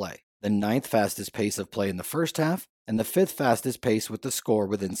pace of play, the 9th fastest pace of play in the first half, and the 5th fastest pace with the score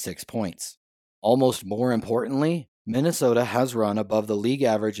within 6 points. Almost more importantly, Minnesota has run above the league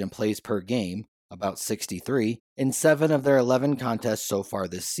average in plays per game, about 63, in 7 of their 11 contests so far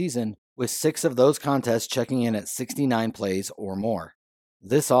this season, with 6 of those contests checking in at 69 plays or more.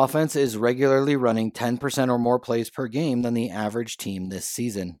 This offense is regularly running 10% or more plays per game than the average team this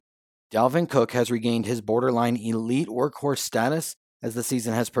season. Dalvin Cook has regained his borderline elite workhorse status as the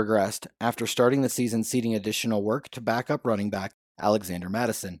season has progressed, after starting the season ceding additional work to backup running back Alexander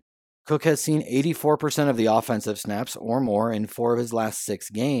Mattison. Cook has seen 84% of the offensive snaps or more in 4 of his last 6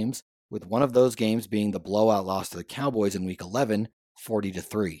 games, with one of those games being the blowout loss to the Cowboys in Week 11,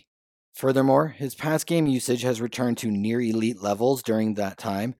 40-3. Furthermore, his pass game usage has returned to near elite levels during that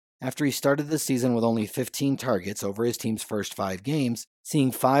time, after he started the season with only 15 targets over his team's first 5 games,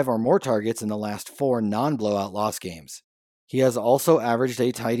 seeing 5 or more targets in the last 4 non-blowout loss games. He has also averaged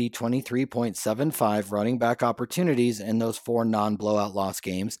a tidy 23.75 running back opportunities in those 4 non-blowout loss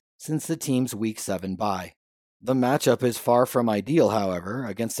games since the team's Week 7 bye. The matchup is far from ideal, however,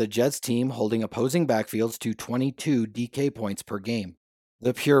 against the Jets team holding opposing backfields to 22 DK points per game.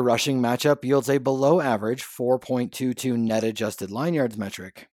 The pure rushing matchup yields a below-average 4.22 net adjusted line yards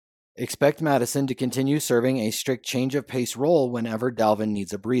metric. Expect Mattison to continue serving a strict change-of-pace role whenever Dalvin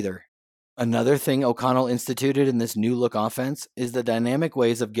needs a breather. Another thing O'Connell instituted in this new-look offense is the dynamic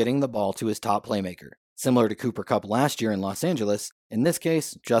ways of getting the ball to his top playmaker, similar to Cooper Kupp last year in Los Angeles, in this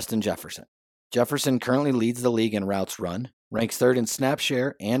case, Justin Jefferson. Jefferson currently leads the league in routes run, ranks 3rd in snap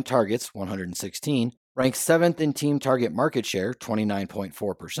share and targets, 116, ranks 7th in team target market share,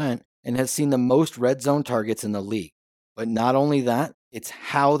 29.4%, and has seen the most red zone targets in the league. But not only that, it's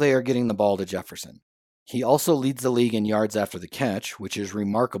how they are getting the ball to Jefferson. He also leads the league in yards after the catch, which is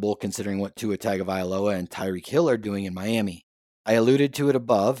remarkable considering what Tua Tagovailoa and Tyreek Hill are doing in Miami. I alluded to it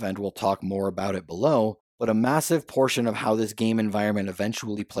above, and we'll talk more about it below, but a massive portion of how this game environment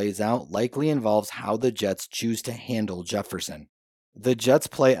eventually plays out likely involves how the Jets choose to handle Jefferson. The Jets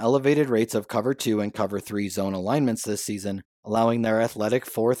play elevated rates of cover 2 and cover 3 zone alignments this season, allowing their athletic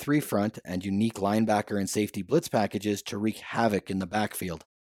 4-3 front and unique linebacker and safety blitz packages to wreak havoc in the backfield.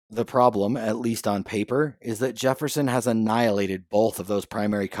 The problem, at least on paper, is that Jefferson has annihilated both of those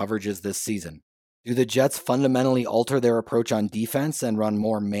primary coverages this season. Do the Jets fundamentally alter their approach on defense and run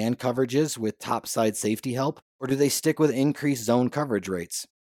more man coverages with topside safety help, or do they stick with increased zone coverage rates?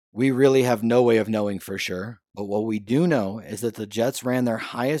 We really have no way of knowing for sure, but what we do know is that the Jets ran their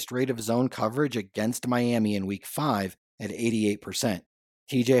highest rate of zone coverage against Miami in Week 5 at 88%.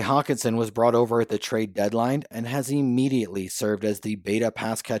 TJ Hawkinson was brought over at the trade deadline and has immediately served as the beta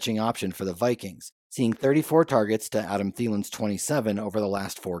pass-catching option for the Vikings, seeing 34 targets to Adam Thielen's 27 over the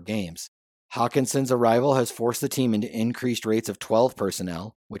last 4 games. Hawkinson's arrival has forced the team into increased rates of 12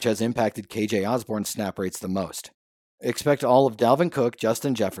 personnel, which has impacted KJ Osborne's snap rates the most. Expect all of Dalvin Cook,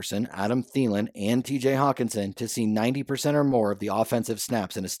 Justin Jefferson, Adam Thielen, and TJ Hawkinson to see 90% or more of the offensive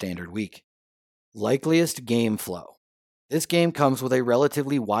snaps in a standard week. Likeliest game flow. This game comes with a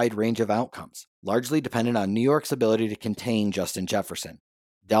relatively wide range of outcomes, largely dependent on New York's ability to contain Justin Jefferson.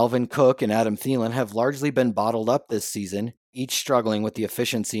 Dalvin Cook and Adam Thielen have largely been bottled up this season, each struggling with the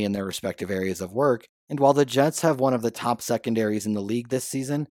efficiency in their respective areas of work, and while the Jets have one of the top secondaries in the league this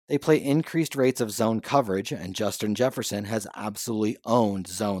season, they play increased rates of zone coverage, and Justin Jefferson has absolutely owned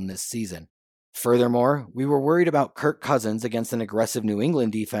zone this season. Furthermore, we were worried about Kirk Cousins against an aggressive New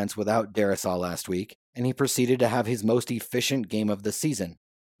England defense without Darrisaw last week, and he proceeded to have his most efficient game of the season.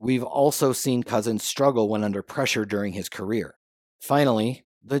 We've also seen Cousins struggle when under pressure during his career. Finally,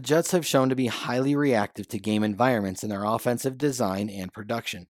 the Jets have shown to be highly reactive to game environments in their offensive design and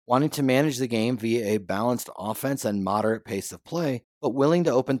production, wanting to manage the game via a balanced offense and moderate pace of play, but willing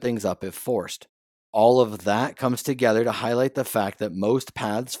to open things up if forced. All of that comes together to highlight the fact that most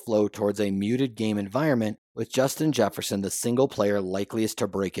paths flow towards a muted game environment, with Justin Jefferson the single player likeliest to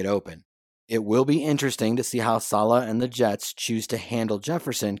break it open. It will be interesting to see how Saleh and the Jets choose to handle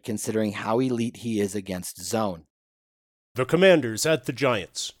Jefferson, considering how elite he is against zone. The Commanders at the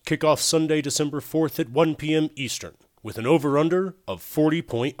Giants. Kickoff Sunday, December 4th at 1 p.m. Eastern, with an over-under of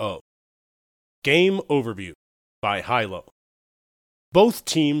 40.0. Game Overview by Hilo. Both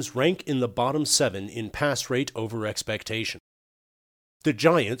teams rank in the bottom 7 in pass rate over expectation. The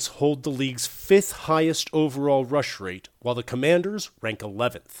Giants hold the league's 5th highest overall rush rate, while the Commanders rank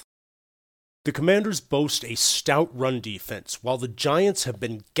 11th. The Commanders boast a stout run defense, while the Giants have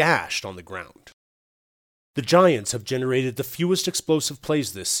been gashed on the ground. The Giants have generated the fewest explosive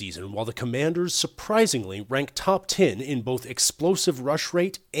plays this season, while the Commanders surprisingly rank top 10 in both explosive rush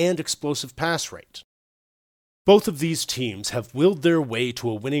rate and explosive pass rate. Both of these teams have willed their way to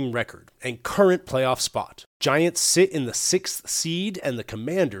a winning record and current playoff spot. Giants sit in the 6th seed and the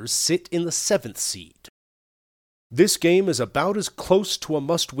Commanders sit in the 7th seed. This game is about as close to a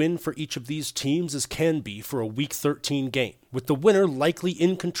must-win for each of these teams as can be for a Week 13 game, with the winner likely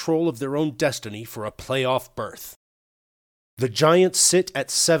in control of their own destiny for a playoff berth. The Giants sit at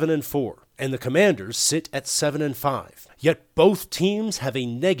 7-4, and the Commanders sit at 7-5, yet both teams have a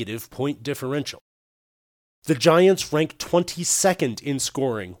negative point differential. The Giants rank 22nd in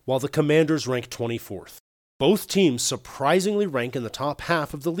scoring, while the Commanders rank 24th. Both teams surprisingly rank in the top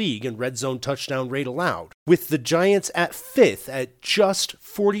half of the league in red zone touchdown rate allowed, with the Giants at 5th at just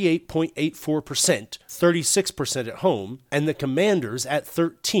 48.84%, 36% at home, and the Commanders at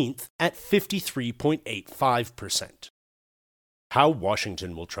 13th at 53.85%. How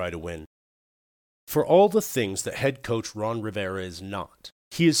Washington will try to win. For all the things that head coach Ron Rivera is not,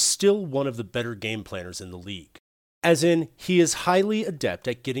 he is still one of the better game planners in the league. As in, he is highly adept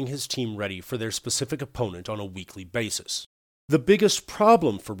at getting his team ready for their specific opponent on a weekly basis. The biggest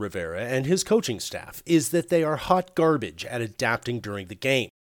problem for Rivera and his coaching staff is that they are hot garbage at adapting during the game.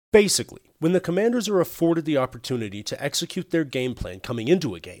 Basically, when the Commanders are afforded the opportunity to execute their game plan coming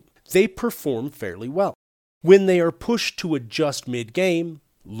into a game, they perform fairly well. When they are pushed to adjust mid-game,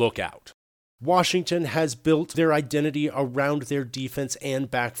 look out. Washington has built their identity around their defense and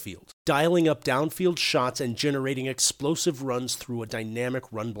backfield, dialing up downfield shots and generating explosive runs through a dynamic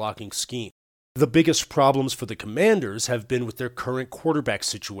run-blocking scheme. The biggest problems for the Commanders have been with their current quarterback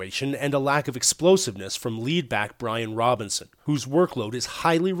situation and a lack of explosiveness from lead back Brian Robinson, whose workload is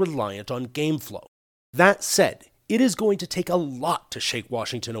highly reliant on game flow. That said, it is going to take a lot to shake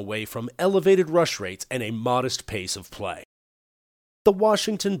Washington away from elevated rush rates and a modest pace of play. The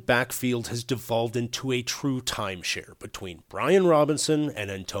Washington backfield has devolved into a true timeshare between Brian Robinson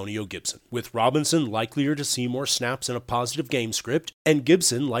and Antonio Gibson, with Robinson likelier to see more snaps in a positive game script, and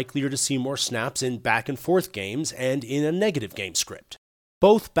Gibson likelier to see more snaps in back-and-forth games and in a negative game script.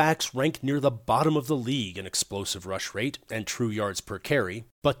 Both backs rank near the bottom of the league in explosive rush rate and true yards per carry,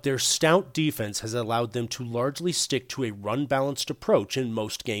 but their stout defense has allowed them to largely stick to a run-balanced approach in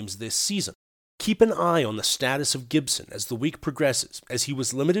most games this season. Keep an eye on the status of Gibson as the week progresses, as he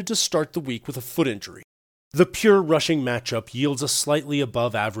was limited to start the week with a foot injury. The pure rushing matchup yields a slightly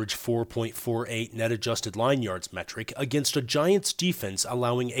above average 4.48 net adjusted line yards metric against a Giants defense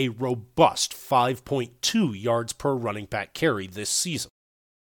allowing a robust 5.2 yards per running back carry this season.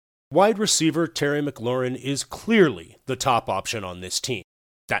 Wide receiver Terry McLaurin is clearly the top option on this team.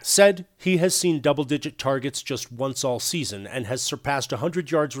 That said, he has seen double-digit targets just once all season and has surpassed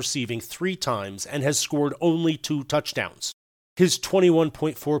 100 yards receiving 3 times and has scored only 2 touchdowns. His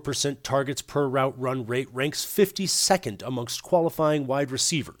 21.4% targets per route run rate ranks 52nd amongst qualifying wide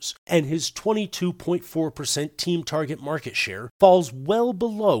receivers, and his 22.4% team target market share falls well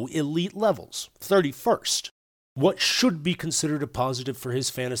below elite levels, 31st. What should be considered a positive for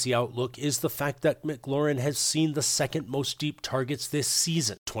his fantasy outlook is the fact that McLaurin has seen the second most deep targets this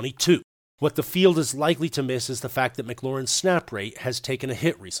season, 22. What the field is likely to miss is the fact that McLaurin's snap rate has taken a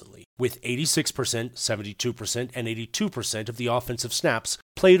hit recently, with 86%, 72%, and 82% of the offensive snaps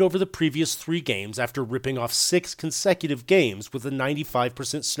played over the previous 3 games after ripping off 6 consecutive games with a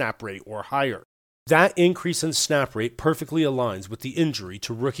 95% snap rate or higher. That increase in snap rate perfectly aligns with the injury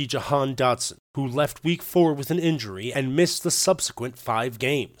to rookie Jahan Dotson, who left Week 4 with an injury and missed the subsequent 5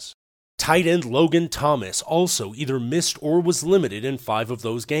 games. Tight end Logan Thomas also either missed or was limited in 5 of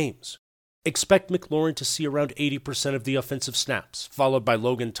those games. Expect McLaurin to see around 80% of the offensive snaps, followed by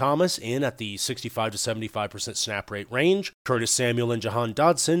Logan Thomas in at the 65 to 75% snap rate range, Curtis Samuel and Jahan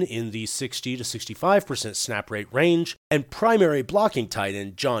Dotson in the 60 to 65% snap rate range, and primary blocking tight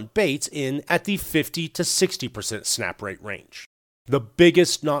end John Bates in at the 50 to 60% snap rate range. The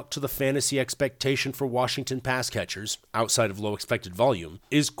biggest knock to the fantasy expectation for Washington pass catchers, outside of low expected volume,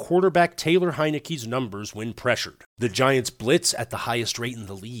 is quarterback Taylor Heinicke's numbers when pressured. The Giants blitz at the highest rate in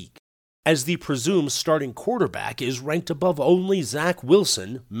the league, as the presumed starting quarterback is ranked above only Zach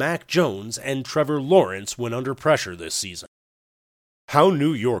Wilson, Mac Jones, and Trevor Lawrence when under pressure this season. How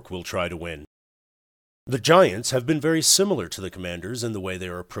New York will try to win. The Giants have been very similar to the Commanders in the way they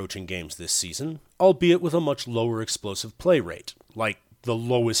are approaching games this season, albeit with a much lower explosive play rate, like the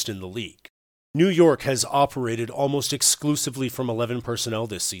lowest in the league. New York has operated almost exclusively from 11 personnel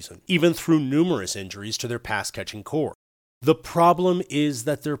this season, even through numerous injuries to their pass-catching core. The problem is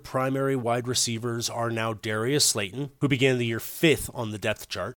that their primary wide receivers are now Darius Slayton, who began the year 5th on the depth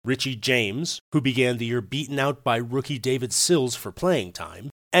chart, Richie James, who began the year beaten out by rookie David Sills for playing time,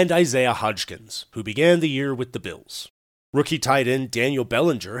 and Isaiah Hodgkins, who began the year with the Bills. Rookie tight end Daniel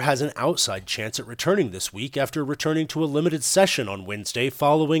Bellinger has an outside chance at returning this week after returning to a limited session on Wednesday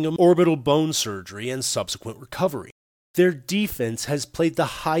following an orbital bone surgery and subsequent recovery. Their defense has played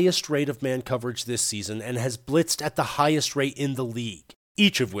the highest rate of man coverage this season and has blitzed at the highest rate in the league,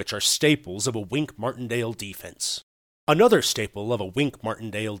 each of which are staples of a Wink Martindale defense. Another staple of a Wink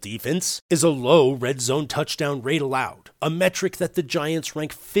Martindale defense is a low red zone touchdown rate allowed, a metric that the Giants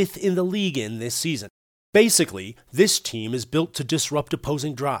rank 5th in the league in this season. Basically, this team is built to disrupt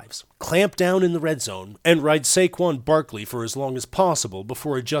opposing drives, clamp down in the red zone, and ride Saquon Barkley for as long as possible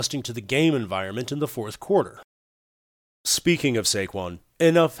before adjusting to the game environment in the fourth quarter. Speaking of Saquon,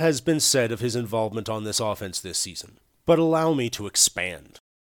 enough has been said of his involvement on this offense this season, but allow me to expand.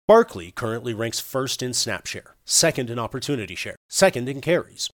 Barkley currently ranks 1st in snap share, 2nd in opportunity share, 2nd in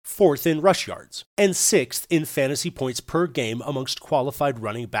carries, 4th in rush yards, and 6th in fantasy points per game amongst qualified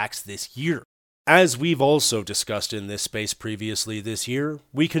running backs this year. As we've also discussed in this space previously this year,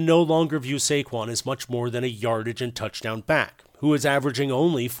 we can no longer view Saquon as much more than a yardage and touchdown back, who is averaging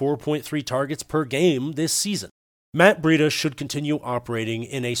only 4.3 targets per game this season. Matt Breida should continue operating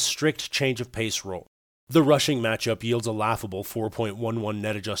in a strict change of pace role. The rushing matchup yields a laughable 4.11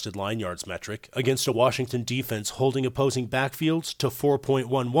 net adjusted line yards metric against a Washington defense holding opposing backfields to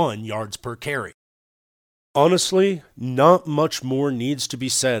 4.11 yards per carry. Honestly, not much more needs to be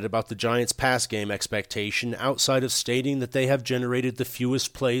said about the Giants' pass game expectation outside of stating that they have generated the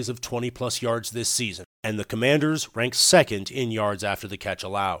fewest plays of 20-plus yards this season, and the Commanders rank 2nd in yards after the catch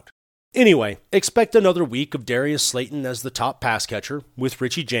allowed. Anyway, expect another week of Darius Slayton as the top pass catcher, with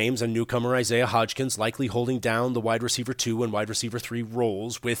Richie James and newcomer Isaiah Hodgkins likely holding down the wide receiver 2 and wide receiver 3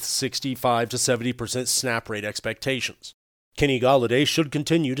 roles with 65 to 70% snap rate expectations. Kenny Golladay should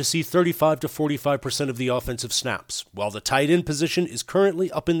continue to see 35 to 45% of the offensive snaps, while the tight end position is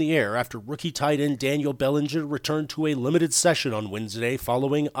currently up in the air after rookie tight end Daniel Bellinger returned to a limited session on Wednesday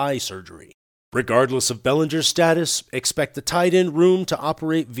following eye surgery. Regardless of Bellinger's status, expect the tight end room to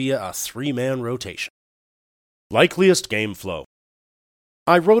operate via a 3-man rotation. Likeliest game flow.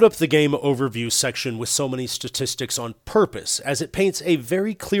 I wrote up the game overview section with so many statistics on purpose, as it paints a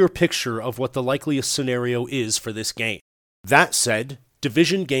very clear picture of what the likeliest scenario is for this game. That said,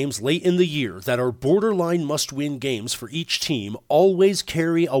 division games late in the year that are borderline must-win games for each team always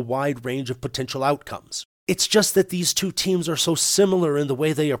carry a wide range of potential outcomes. It's just that these two teams are so similar in the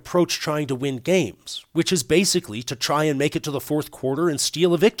way they approach trying to win games, which is basically to try and make it to the fourth quarter and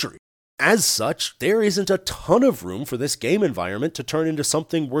steal a victory. As such, there isn't a ton of room for this game environment to turn into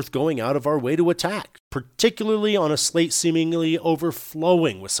something worth going out of our way to attack, particularly on a slate seemingly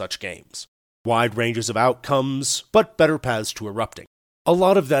overflowing with such games. Wide ranges of outcomes, but better paths to erupting. A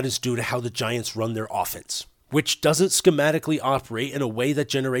lot of that is due to how the Giants run their offense. which doesn't schematically operate in a way that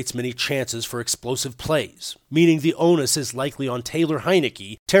generates many chances for explosive plays, meaning the onus is likely on Taylor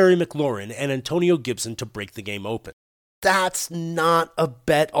Heineke, Terry McLaurin, and Antonio Gibson to break the game open. That's not a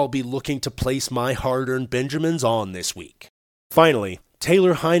bet I'll be looking to place my hard-earned Benjamins on this week. Finally,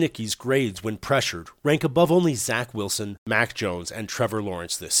 Taylor Heineke's grades when pressured rank above only Zach Wilson, Mac Jones, and Trevor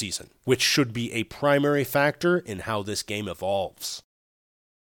Lawrence this season, which should be a primary factor in how this game evolves.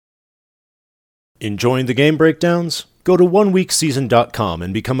 Enjoying the game breakdowns? Go to oneweekseason.com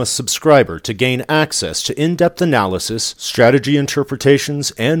and become a subscriber to gain access to in-depth analysis, strategy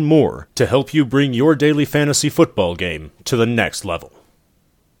interpretations, and more to help you bring your daily fantasy football game to the next level.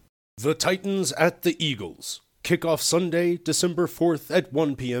 The Titans at the Eagles. Kickoff Sunday, December 4th at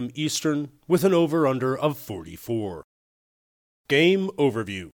 1 p.m. Eastern with an over-under of 44. Game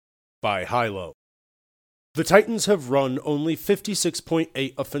Overview by Hilo. The Titans have run only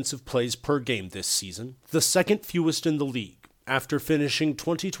 56.8 offensive plays per game this season, the second fewest in the league, after finishing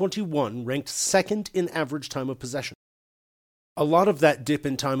 2021 ranked second in average time of possession. A lot of that dip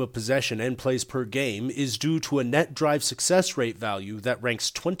in time of possession and plays per game is due to a net drive success rate value that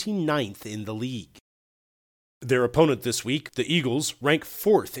ranks 29th in the league. Their opponent this week, the Eagles, rank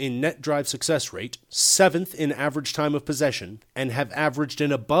 4th in net drive success rate, 7th in average time of possession, and have averaged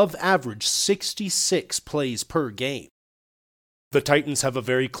an above-average 66 plays per game. The Titans have a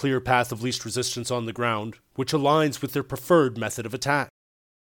very clear path of least resistance on the ground, which aligns with their preferred method of attack.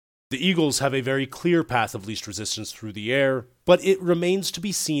 The Eagles have a very clear path of least resistance through the air, but it remains to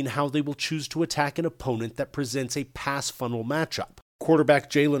be seen how they will choose to attack an opponent that presents a pass funnel matchup. Quarterback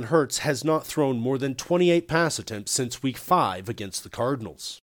Jalen Hurts has not thrown more than 28 pass attempts since Week 5 against the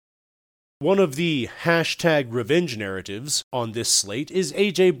Cardinals. One of the #revenge narratives on this slate is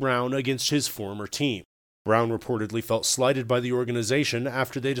A.J. Brown against his former team. Brown reportedly felt slighted by the organization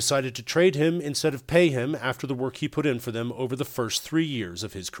after they decided to trade him instead of pay him after the work he put in for them over the first 3 years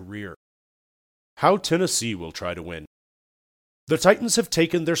of his career. How Tennessee will try to win. The Titans have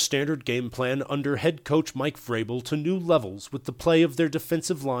taken their standard game plan under head coach Mike Vrabel to new levels with the play of their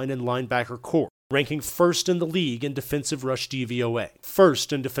defensive line and linebacker core, ranking first in the league in defensive rush DVOA,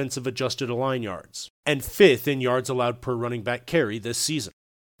 first in defensive adjusted line yards, and 5th in yards allowed per running back carry this season.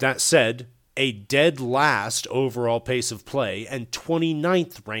 That said, a dead last overall pace of play and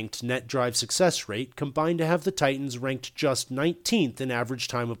 29th ranked net drive success rate combined to have the Titans ranked just 19th in average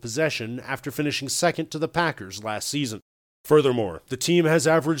time of possession after finishing second to the Packers last season. Furthermore, the team has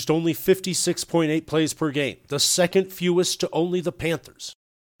averaged only 56.8 plays per game, the second fewest to only the Panthers.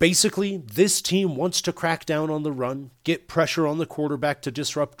 Basically, this team wants to crack down on the run, get pressure on the quarterback to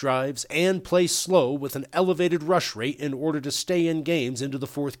disrupt drives, and play slow with an elevated rush rate in order to stay in games into the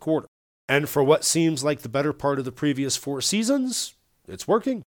fourth quarter. And for what seems like the better part of the previous 4 seasons, it's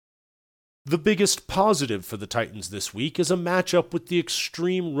working. The biggest positive for the Titans this week is a matchup with the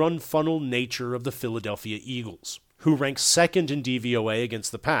extreme run funnel nature of the Philadelphia Eagles, who ranks second in DVOA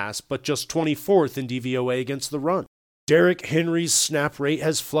against the pass, but just 24th in DVOA against the run. Derrick Henry's snap rate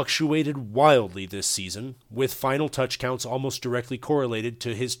has fluctuated wildly this season, with final touch counts almost directly correlated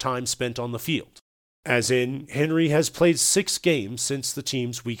to his time spent on the field. As in, Henry has played 6 games since the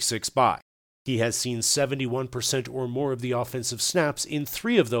team's Week 6 bye. He has seen 71% or more of the offensive snaps in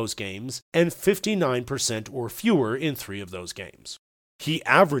 3 of those games, and 59% or fewer in 3 of those games. He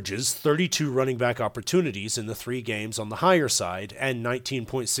averages 32 running back opportunities in the 3 games on the higher side and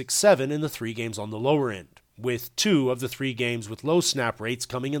 19.67 in the 3 games on the lower end, with 2 of the 3 games with low snap rates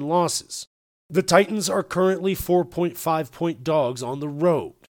coming in losses. The Titans are currently 4.5-point dogs on the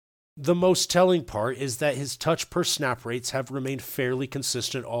road. The most telling part is that his touch per snap rates have remained fairly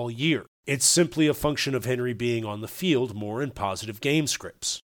consistent all year. It's simply a function of Henry being on the field more in positive game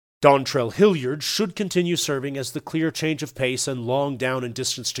scripts. Dontrell Hilliard should continue serving as the clear change of pace and long down and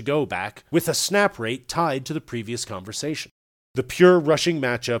distance to go back, with a snap rate tied to the previous conversation. The pure rushing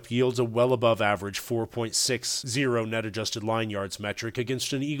matchup yields a well above average 4.60 net adjusted line yards metric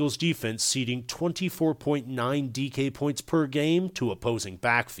against an Eagles defense ceding 24.9 DK points per game to opposing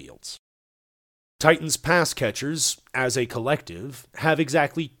backfields. Titans pass catchers, as a collective, have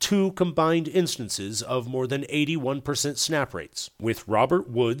exactly 2 combined instances of more than 81% snap rates, with Robert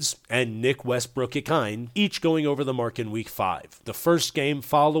Woods and Nick Westbrook-Ikhine each going over the mark in Week 5, the first game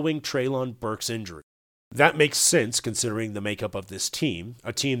following Treylon Burks' injury. That makes sense considering the makeup of this team,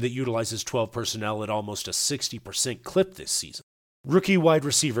 a team that utilizes 12 personnel at almost a 60% clip this season. Rookie wide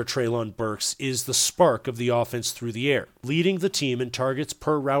receiver Treylon Burks is the spark of the offense through the air, leading the team in targets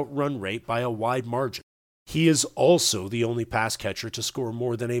per route run rate by a wide margin. He is also the only pass catcher to score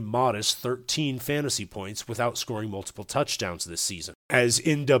more than a modest 13 fantasy points without scoring multiple touchdowns this season, as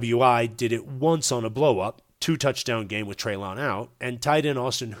NWI did it once on a blow-up, 2-touchdown game with Treylon out, and tight end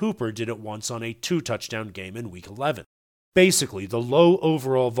Austin Hooper did it once on a 2-touchdown game in Week 11. Basically, the low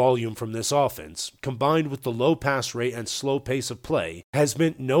overall volume from this offense, combined with the low pass rate and slow pace of play, has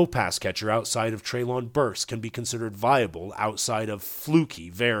meant no pass catcher outside of Treylon Burks can be considered viable outside of fluky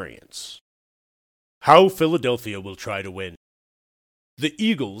variants. How Philadelphia will try to win. The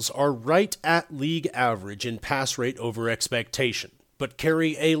Eagles are right at league average in pass rate over expectation, but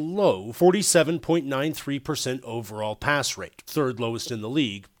carry a low 47.93% overall pass rate, third lowest in the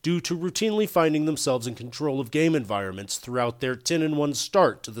league, due to routinely finding themselves in control of game environments throughout their 10-1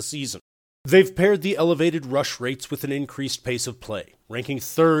 start to the season. They've paired the elevated rush rates with an increased pace of play, ranking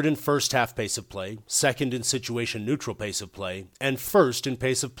third in first half pace of play, second in situation neutral pace of play, and first in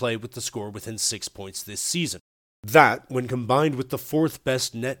pace of play with the score within 6 points this season. That, when combined with the fourth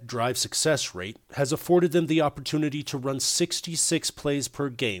best net drive success rate, has afforded them the opportunity to run 66 plays per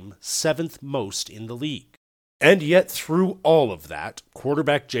game, seventh most in the league. And yet, through all of that,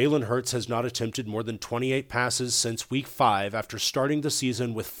 quarterback Jalen Hurts has not attempted more than 28 passes since Week 5 after starting the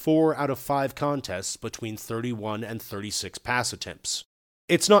season with 4 out of 5 contests between 31 and 36 pass attempts.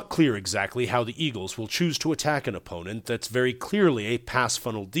 It's not clear exactly how the Eagles will choose to attack an opponent that's very clearly a pass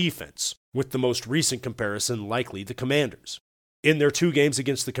funnel defense, with the most recent comparison likely the Commanders. In their 2 games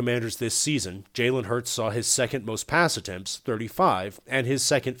against the Commanders this season, Jalen Hurts saw his second most pass attempts, 35, and his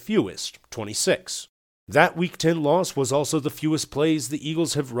second fewest, 26. That Week 10 loss was also the fewest plays the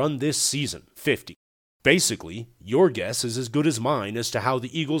Eagles have run this season, 50. Basically, your guess is as good as mine as to how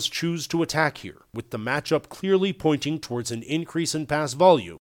the Eagles choose to attack here, with the matchup clearly pointing towards an increase in pass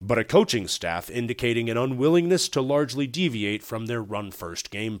volume, but a coaching staff indicating an unwillingness to largely deviate from their run-first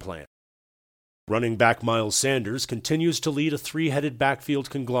game plan. Running back Miles Sanders continues to lead a 3-headed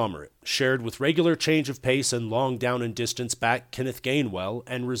backfield conglomerate, shared with regular change of pace and long down and distance back Kenneth Gainwell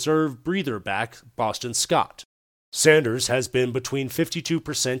and reserve breather back Boston Scott. Sanders has been between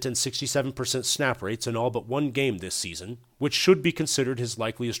 52% and 67% snap rates in all but one game this season, which should be considered his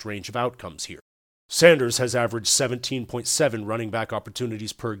likeliest range of outcomes here. Sanders has averaged 17.7 running back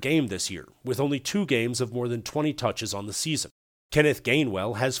opportunities per game this year, with only 2 games of more than 20 touches on the season. Kenneth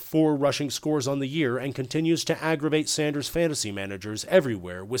Gainwell has 4 rushing scores on the year and continues to aggravate Sanders' fantasy managers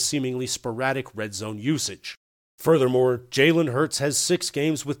everywhere with seemingly sporadic red zone usage. Furthermore, Jalen Hurts has 6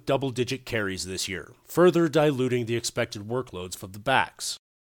 games with double-digit carries this year, further diluting the expected workloads for the backs.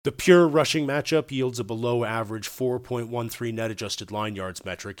 The pure rushing matchup yields a below-average 4.13 net-adjusted line yards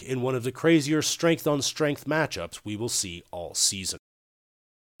metric in one of the crazier strength-on-strength matchups we will see all season.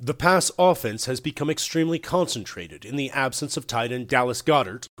 The pass offense has become extremely concentrated in the absence of tight end Dallas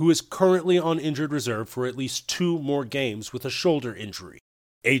Goedert, who is currently on injured reserve for at least 2 more games with a shoulder injury.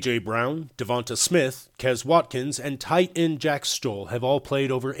 A.J. Brown, Devonta Smith, Quez Watkins, and tight end Jack Stoll have all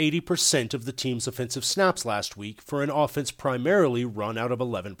played over 80% of the team's offensive snaps last week for an offense primarily run out of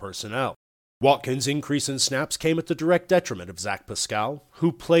 11 personnel. Watkins' increase in snaps came at the direct detriment of Zach Pascal,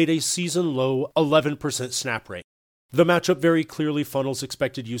 who played a season-low 11% snap rate. The matchup very clearly funnels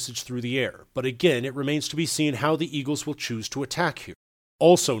expected usage through the air, but again, it remains to be seen how the Eagles will choose to attack here.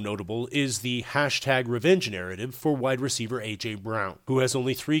 Also notable is the #revenge narrative for wide receiver A.J. Brown, who has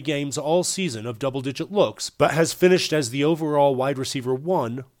only 3 games all season of double-digit looks, but has finished as the overall wide receiver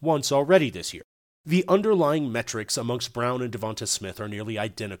 1 once already this year. The underlying metrics amongst Brown and Devonta Smith are nearly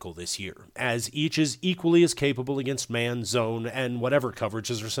identical this year, as each is equally as capable against man, zone, and whatever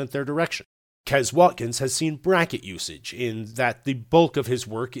coverages are sent their direction. Quez Watkins has seen bracket usage in that the bulk of his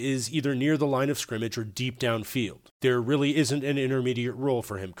work is either near the line of scrimmage or deep downfield. There really isn't an intermediate role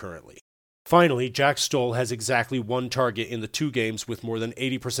for him currently. Finally, Jack Stoll has exactly 1 target in the 2 games with more than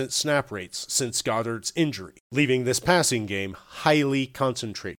 80% snap rates since Goddard's injury, leaving this passing game highly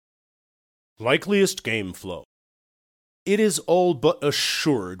concentrated. Likeliest game flow. It is all but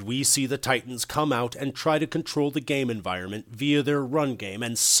assured we see the Titans come out and try to control the game environment via their run game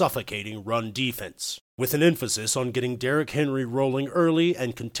and suffocating run defense, with an emphasis on getting Derrick Henry rolling early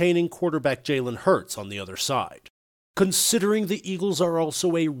and containing quarterback Jalen Hurts on the other side. Considering the Eagles are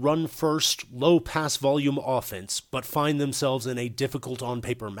also a run-first, low-pass volume offense, but find themselves in a difficult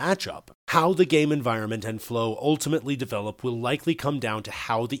on-paper matchup, how the game environment and flow ultimately develop will likely come down to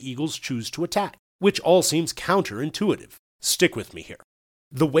how the Eagles choose to attack, which all seems counterintuitive. Stick with me here.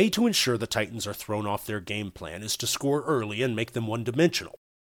 The way to ensure the Titans are thrown off their game plan is to score early and make them one-dimensional.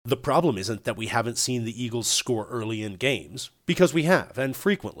 The problem isn't that we haven't seen the Eagles score early in games, because we have, and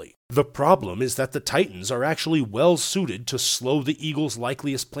frequently. The problem is that the Titans are actually well-suited to slow the Eagles'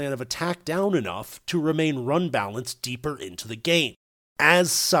 likeliest plan of attack down enough to remain run-balanced deeper into the game.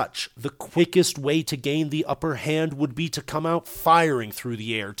 As such, the quickest way to gain the upper hand would be to come out firing through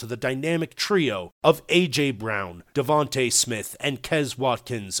the air to the dynamic trio of A.J. Brown, Devontae Smith, and Quez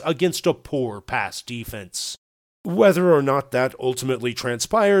Watkins against a poor pass defense. Whether or not that ultimately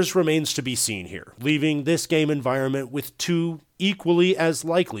transpires remains to be seen here, leaving this game environment with two equally as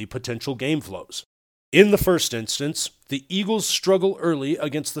likely potential game flows. In the first instance, the Eagles struggle early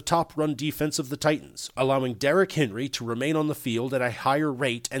against the top run defense of the Titans, allowing Derrick Henry to remain on the field at a higher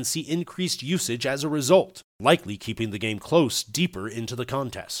rate and see increased usage as a result, likely keeping the game close deeper into the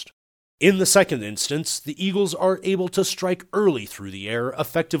contest. In the second instance, the Eagles are able to strike early through the air,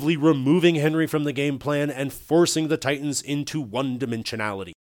 effectively removing Henry from the game plan and forcing the Titans into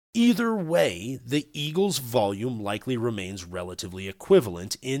one-dimensionality. Either way, the Eagles' volume likely remains relatively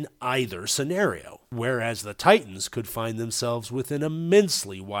equivalent in either scenario, whereas the Titans could find themselves with an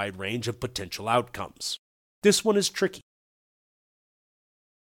immensely wide range of potential outcomes. This one is tricky.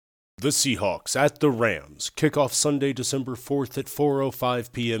 The Seahawks at the Rams kick off Sunday, December 4th at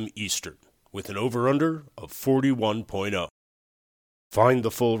 4:05 p.m. Eastern, with an over-under of 41.0. Find the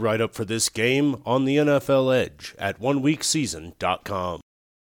full write-up for this game on the NFL Edge at oneweekseason.com.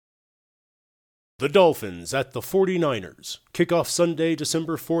 The Dolphins at the 49ers kick off Sunday,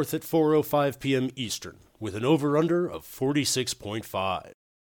 December 4th at 4:05 p.m. Eastern, with an over-under of 46.5.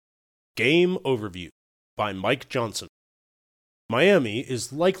 Game Overview by Mike Johnson. Miami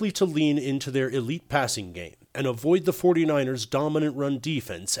is likely to lean into their elite passing game and avoid the 49ers' dominant run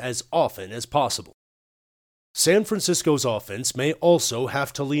defense as often as possible. San Francisco's offense may also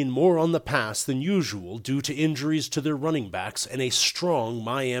have to lean more on the pass than usual due to injuries to their running backs and a strong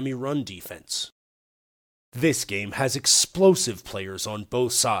Miami run defense. This game has explosive players on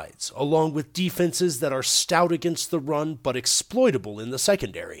both sides, along with defenses that are stout against the run but exploitable in the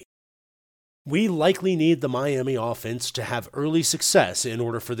secondary. We likely need the Miami offense to have early success in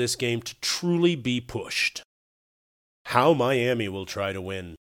order for this game to truly be pushed. How Miami will try to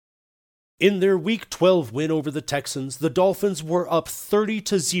win. In their Week 12 win over the Texans, the Dolphins were up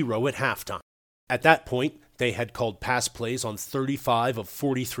 30-0 at halftime. At that point, they had called pass plays on 35 of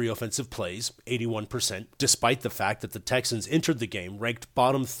 43 offensive plays, 81%, despite the fact that the Texans entered the game ranked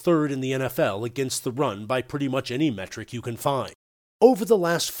bottom third in the NFL against the run by pretty much any metric you can find. Over the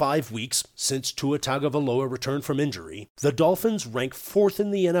last 5 weeks, since Tua Tagovailoa returned from injury, the Dolphins rank fourth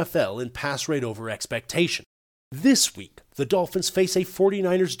in the NFL in pass rate over expectation. This week, the Dolphins face a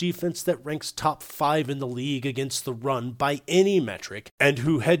 49ers defense that ranks top 5 in the league against the run by any metric, and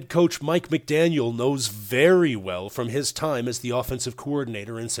who head coach Mike McDaniel knows very well from his time as the offensive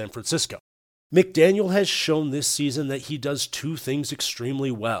coordinator in San Francisco. McDaniel has shown this season that he does two things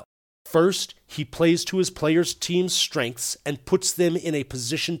extremely well. First, he plays to his players' team's strengths and puts them in a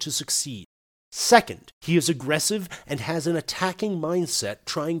position to succeed. Second, he is aggressive and has an attacking mindset,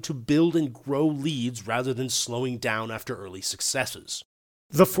 trying to build and grow leads rather than slowing down after early successes.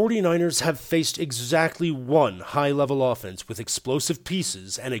 The 49ers have faced exactly one high-level offense with explosive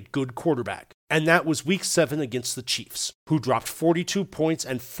pieces and a good quarterback, and that was Week 7 against the Chiefs, who dropped 42 points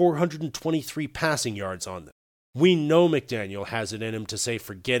and 423 passing yards on them. We know McDaniel has it in him to say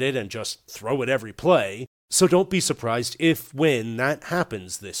forget it and just throw it every play, so don't be surprised when that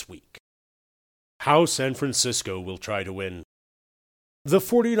happens this week. How San Francisco will try to win. The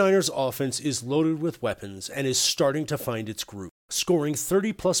 49ers offense is loaded with weapons and is starting to find its groove, scoring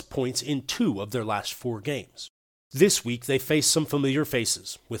 30-plus points in 2 of their last 4 games. This week they face some familiar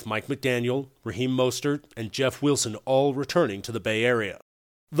faces, with Mike McDaniel, Raheem Mostert, and Jeff Wilson all returning to the Bay Area.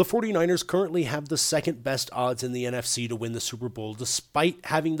 The 49ers currently have the second best odds in the NFC to win the Super Bowl despite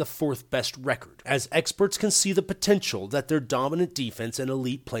having the 4th best record, as experts can see the potential that their dominant defense and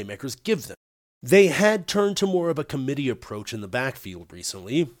elite playmakers give them. They had turned to more of a committee approach in the backfield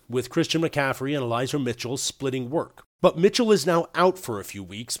recently, with Christian McCaffrey and Elijah Mitchell splitting work. But Mitchell is now out for a few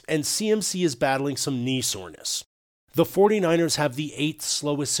weeks, and CMC is battling some knee soreness. The 49ers have the 8th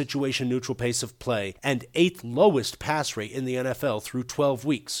slowest situation-neutral pace of play and 8th lowest pass rate in the NFL through 12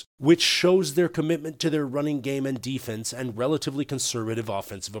 weeks, which shows their commitment to their running game and defense and relatively conservative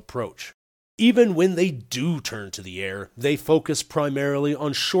offensive approach. Even when they do turn to the air, they focus primarily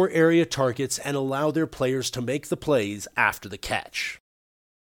on short area targets and allow their players to make the plays after the catch.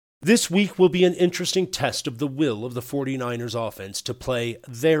 This week will be an interesting test of the will of the 49ers offense to play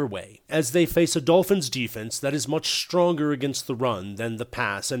their way, as they face a Dolphins defense that is much stronger against the run than the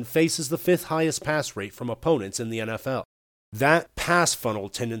pass and faces the 5th highest pass rate from opponents in the NFL. That pass funnel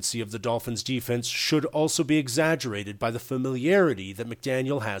tendency of the Dolphins defense should also be exaggerated by the familiarity that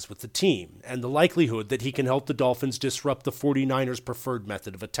McDaniel has with the team, and the likelihood that he can help the Dolphins disrupt the 49ers' preferred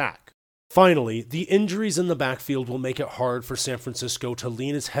method of attack. Finally, the injuries in the backfield will make it hard for San Francisco to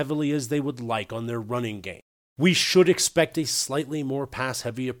lean as heavily as they would like on their running game. We should expect a slightly more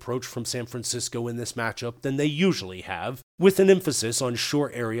pass-heavy approach from San Francisco in this matchup than they usually have, with an emphasis on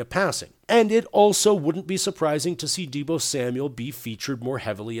short area passing. And it also wouldn't be surprising to see Deebo Samuel be featured more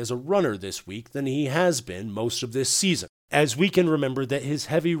heavily as a runner this week than he has been most of this season, as we can remember that his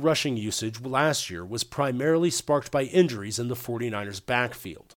heavy rushing usage last year was primarily sparked by injuries in the 49ers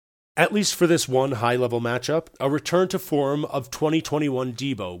backfield. At least for this one high-level matchup, a return to form of 2021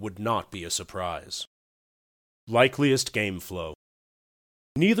 Deebo would not be a surprise. Likeliest game flow.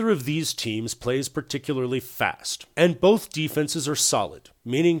 Neither of these teams plays particularly fast, and both defenses are solid,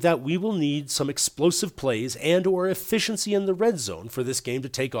 meaning that we will need some explosive plays and/or efficiency in the red zone for this game to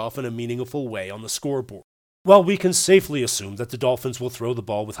take off in a meaningful way on the scoreboard. While we can safely assume that the Dolphins will throw the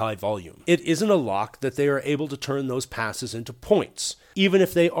ball with high volume, it isn't a lock that they are able to turn those passes into points, even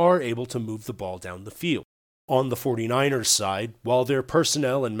if they are able to move the ball down the field. On the 49ers side, while their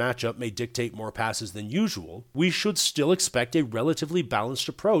personnel and matchup may dictate more passes than usual, we should still expect a relatively balanced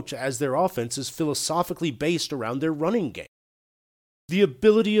approach as their offense is philosophically based around their running game. The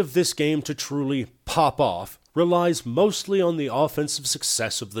ability of this game to truly pop off relies mostly on the offensive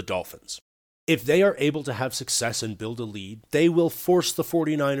success of the Dolphins. If they are able to have success and build a lead, they will force the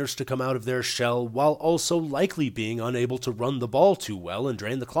 49ers to come out of their shell while also likely being unable to run the ball too well and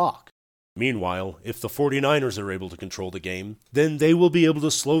drain the clock. Meanwhile, if the 49ers are able to control the game, then they will be able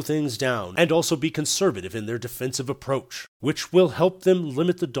to slow things down and also be conservative in their defensive approach, which will help them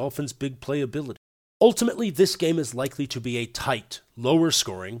limit the Dolphins' big play ability. Ultimately, this game is likely to be a tight, lower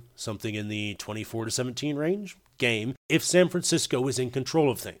scoring, something in the 24-17 range, game if San Francisco is in control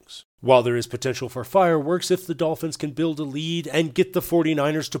of things, while there is potential for fireworks if the Dolphins can build a lead and get the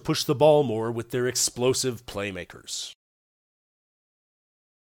 49ers to push the ball more with their explosive playmakers.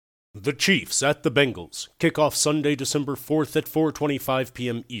 The Chiefs at the Bengals, kickoff Sunday, December 4th at 4:25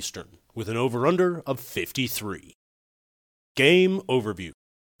 p.m. Eastern, with an over-under of 53. Game Overview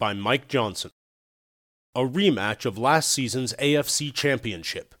by Mike Johnson. A rematch of last season's AFC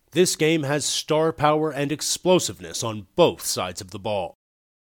Championship, this game has star power and explosiveness on both sides of the ball.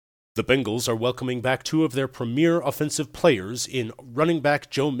 The Bengals are welcoming back two of their premier offensive players in running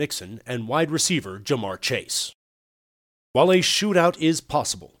back Joe Mixon and wide receiver Jamar Chase. While a shootout is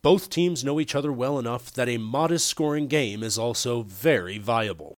possible, both teams know each other well enough that a modest scoring game is also very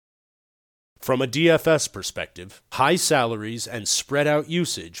viable. From a DFS perspective, high salaries and spread out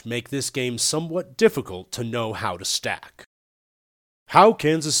usage make this game somewhat difficult to know how to stack. How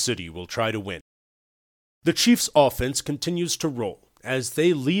Kansas City will try to win. The Chiefs' offense continues to roll, as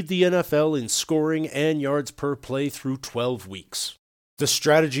they lead the NFL in scoring and yards per play through 12 weeks. The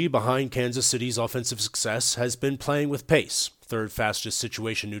strategy behind Kansas City's offensive success has been playing with pace, third fastest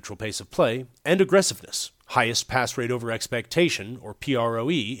situation-neutral pace of play, and aggressiveness, highest pass rate over expectation, or PROE,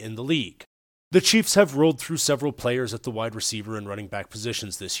 in the league. The Chiefs have rolled through several players at the wide receiver and running back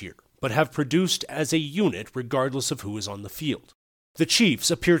positions this year, but have produced as a unit regardless of who is on the field. The Chiefs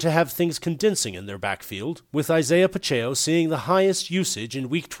appear to have things condensing in their backfield, with Isaiah Pacheco seeing the highest usage in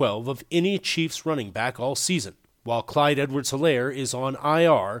Week 12 of any Chiefs running back all season, while Clyde Edwards-Helaire is on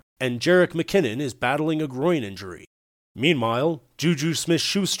IR and Jerick McKinnon is battling a groin injury. Meanwhile, Juju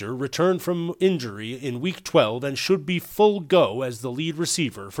Smith-Schuster returned from injury in Week 12 and should be full go as the lead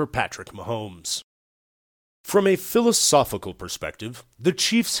receiver for Patrick Mahomes. From a philosophical perspective, the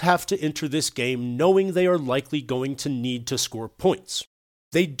Chiefs have to enter this game knowing they are likely going to need to score points.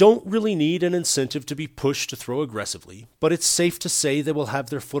 They don't really need an incentive to be pushed to throw aggressively, but it's safe to say they will have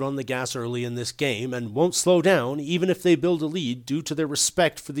their foot on the gas early in this game and won't slow down even if they build a lead due to their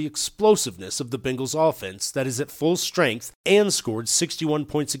respect for the explosiveness of the Bengals offense that is at full strength and scored 61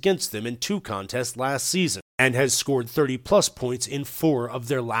 points against them in 2 contests last season, and has scored 30-plus points in 4 of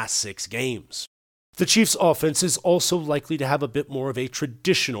their last 6 games. The Chiefs' offense is also likely to have a bit more of a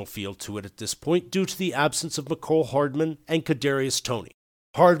traditional feel to it at this point due to the absence of Mecole Hardman and Kadarius Toney.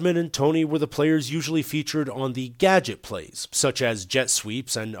 Hardman and Toney were the players usually featured on the gadget plays, such as jet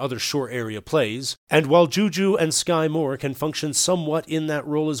sweeps and other short area plays, and while Juju and Sky Moore can function somewhat in that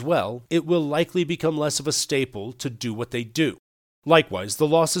role as well, it will likely become less of a staple to do what they do. Likewise, the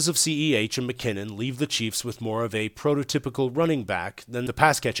losses of CEH and McKinnon leave the Chiefs with more of a prototypical running back than the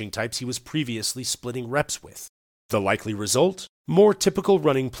pass-catching types he was previously splitting reps with. The likely result? More typical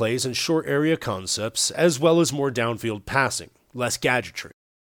running plays and short area concepts, as well as more downfield passing, less gadgetry.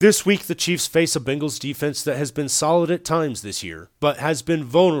 This week, the Chiefs face a Bengals defense that has been solid at times this year, but has been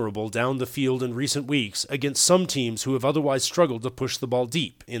vulnerable down the field in recent weeks against some teams who have otherwise struggled to push the ball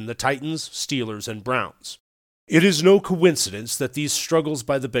deep in the Titans, Steelers, and Browns. It is no coincidence that these struggles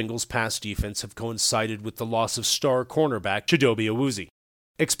by the Bengals' pass defense have coincided with the loss of star cornerback Chidobe Awuzie.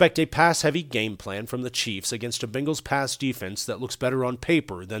 Expect a pass-heavy game plan from the Chiefs against a Bengals pass defense that looks better on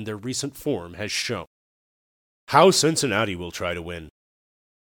paper than their recent form has shown. How Cincinnati will try to win.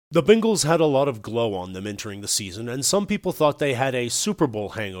 The Bengals had a lot of glow on them entering the season, and some people thought they had a Super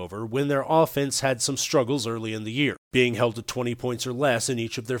Bowl hangover when their offense had some struggles early in the year, being held to 20 points or less in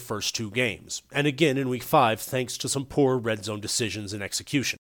each of their first 2 games, and again in Week 5 thanks to some poor red zone decisions and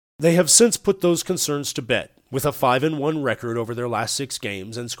execution. They have since put those concerns to bed, with a 5-1 record over their last 6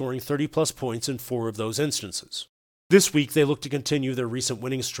 games and scoring 30-plus points in 4 of those instances. This week, they look to continue their recent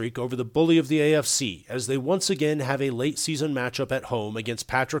winning streak over the bully of the AFC, as they once again have a late-season matchup at home against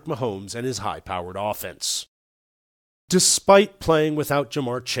Patrick Mahomes and his high-powered offense. Despite playing without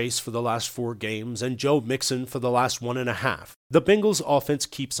Jamar Chase for the last 4 games and Joe Mixon for the last 1.5, the Bengals' offense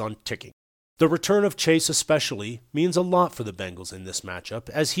keeps on ticking. The return of Chase especially means a lot for the Bengals in this matchup,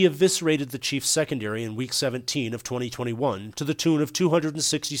 as he eviscerated the Chiefs' secondary in Week 17 of 2021 to the tune of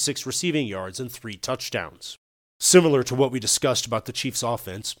 266 receiving yards and 3 touchdowns. Similar to what we discussed about the Chiefs'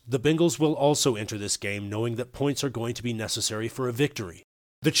 offense, the Bengals will also enter this game knowing that points are going to be necessary for a victory.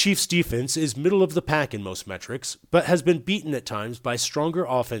 The Chiefs' defense is middle of the pack in most metrics, but has been beaten at times by stronger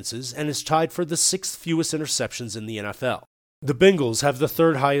offenses and is tied for the 6th fewest interceptions in the NFL. The Bengals have the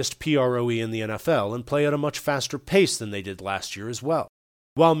 3rd highest PROE in the NFL and play at a much faster pace than they did last year as well.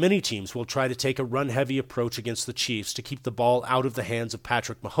 While many teams will try to take a run-heavy approach against the Chiefs to keep the ball out of the hands of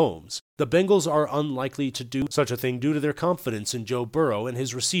Patrick Mahomes, the Bengals are unlikely to do such a thing due to their confidence in Joe Burrow and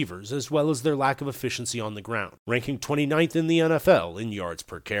his receivers, as well as their lack of efficiency on the ground, ranking 29th in the NFL in yards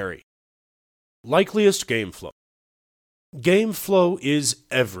per carry. Likeliest game flow. Game flow is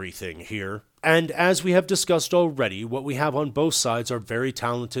everything here. And as we have discussed already, what we have on both sides are very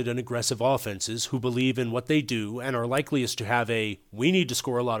talented and aggressive offenses who believe in what they do and are likeliest to have a "we need to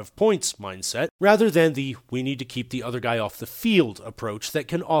score a lot of points" mindset, rather than the "we need to keep the other guy off the field" approach that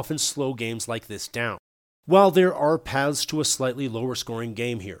can often slow games like this down. While there are paths to a slightly lower scoring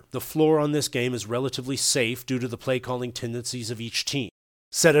game here, the floor on this game is relatively safe due to the play calling tendencies of each team.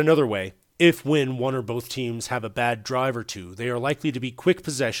 Said another way, if when one or both teams have a bad drive or two, they are likely to be quick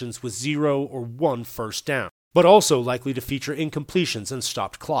possessions with 0 or 1 first down, but also likely to feature incompletions and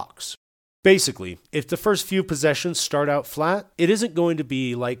stopped clocks. Basically, if the first few possessions start out flat, it isn't going to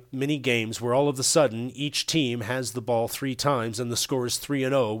be like many games where all of a sudden each team has the ball 3 times and the score is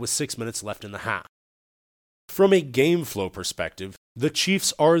 3-0 with 6 minutes left in the half. From a game flow perspective, the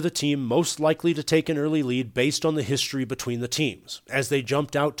Chiefs are the team most likely to take an early lead based on the history between the teams, as they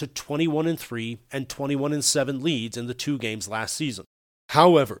jumped out to 21-3 and 21-7 leads in the 2 games last season.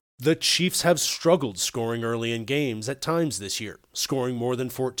 However, the Chiefs have struggled scoring early in games at times this year, scoring more than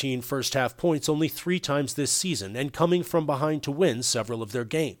 14 first-half points only 3 times this season and coming from behind to win several of their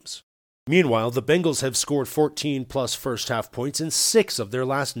games. Meanwhile, the Bengals have scored 14-plus first-half points in 6 of their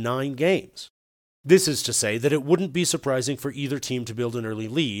last 9 games. This is to say that it wouldn't be surprising for either team to build an early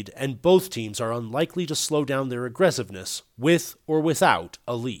lead, and both teams are unlikely to slow down their aggressiveness with or without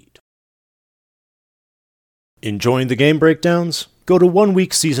a lead. Enjoying the game breakdowns? Go to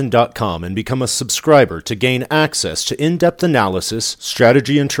oneweekseason.com and become a subscriber to gain access to in-depth analysis,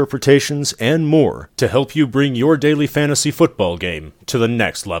 strategy interpretations, and more to help you bring your daily fantasy football game to the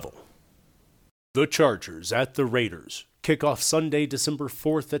next level. The Chargers at the Raiders. Kickoff Sunday, December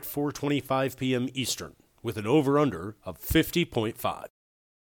 4th at 4:25 p.m. Eastern, with an over-under of 50.5.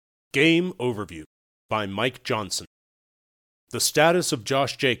 Game Overview by Mike Johnson. The status of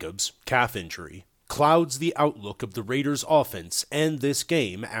Josh Jacobs, calf injury, clouds the outlook of the Raiders' offense and this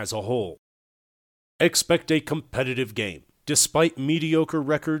game as a whole. Expect a competitive game. Despite mediocre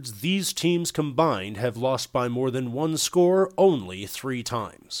records, these teams combined have lost by more than 1 score only 3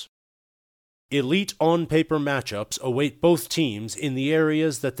 times. Elite on-paper matchups await both teams in the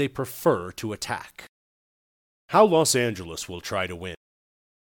areas that they prefer to attack. How Los Angeles will try to win.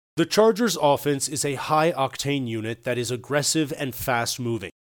 The Chargers' offense is a high-octane unit that is aggressive and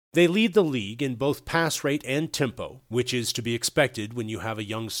fast-moving. They lead the league in both pass rate and tempo, which is to be expected when you have a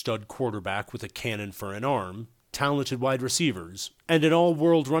young stud quarterback with a cannon for an arm, talented wide receivers, and an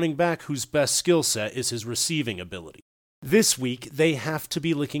all-world running back whose best skill set is his receiving ability. This week, they have to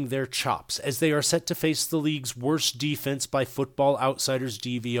be licking their chops as they are set to face the league's worst defense by Football Outsiders'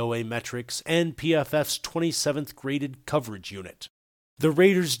 DVOA metrics and PFF's 27th graded coverage unit. The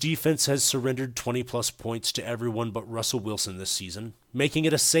Raiders' defense has surrendered 20-plus points to everyone but Russell Wilson this season, making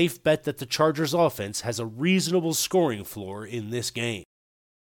it a safe bet that the Chargers' offense has a reasonable scoring floor in this game.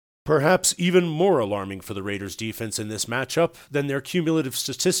 Perhaps even more alarming for the Raiders' defense in this matchup than their cumulative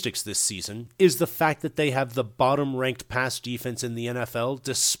statistics this season is the fact that they have the bottom-ranked pass defense in the NFL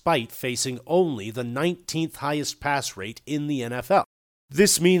despite facing only the 19th highest pass rate in the NFL.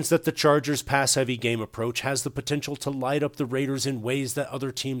 This means that the Chargers' pass-heavy game approach has the potential to light up the Raiders in ways that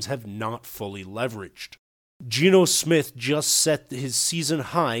other teams have not fully leveraged. Geno Smith just set his season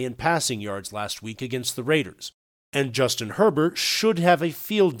high in passing yards last week against the Raiders. And Justin Herbert should have a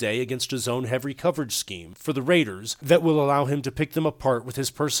field day against a zone-heavy coverage scheme for the Raiders that will allow him to pick them apart with his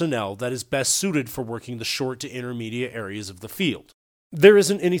personnel that is best suited for working the short to intermediate areas of the field. There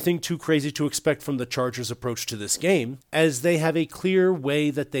isn't anything too crazy to expect from the Chargers' approach to this game, as they have a clear way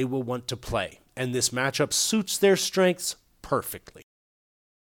that they will want to play, and this matchup suits their strengths perfectly.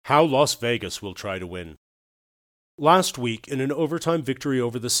 How Las Vegas will try to win. Last week, in an overtime victory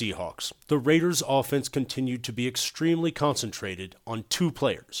over the Seahawks, the Raiders' offense continued to be extremely concentrated on two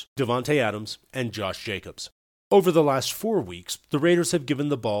players, Davante Adams and Josh Jacobs. Over the last 4 weeks, the Raiders have given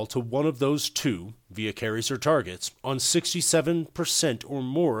the ball to one of those two, via carries or targets, on 67% or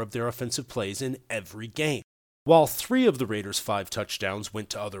more of their offensive plays in every game. While 3 of the Raiders' 5 touchdowns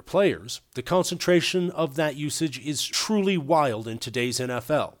went to other players, the concentration of that usage is truly wild in today's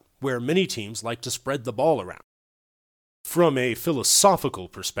NFL, where many teams like to spread the ball around. From a philosophical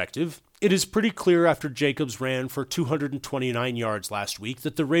perspective, it is pretty clear after Jacobs ran for 229 yards last week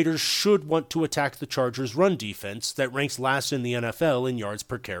that the Raiders should want to attack the Chargers' run defense that ranks last in the NFL in yards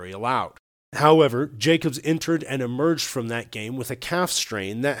per carry allowed. However, Jacobs entered and emerged from that game with a calf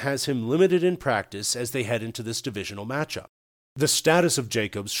strain that has him limited in practice as they head into this divisional matchup. The status of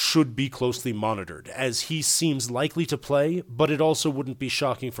Jacobs should be closely monitored, as he seems likely to play, but it also wouldn't be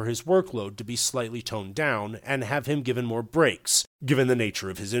shocking for his workload to be slightly toned down and have him given more breaks, given the nature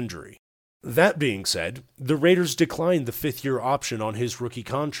of his injury. That being said, the Raiders declined the 5th-year option on his rookie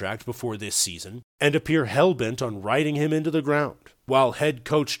contract before this season and appear hell-bent on riding him into the ground, while head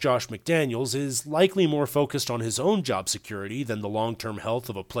coach Josh McDaniels is likely more focused on his own job security than the long-term health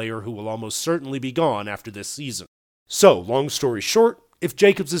of a player who will almost certainly be gone after this season. So, long story short, if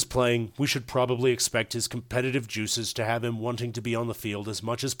Jacobs is playing, we should probably expect his competitive juices to have him wanting to be on the field as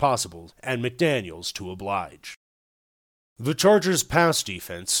much as possible, and McDaniels to oblige. The Chargers' pass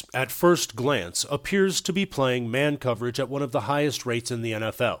defense, at first glance, appears to be playing man coverage at one of the highest rates in the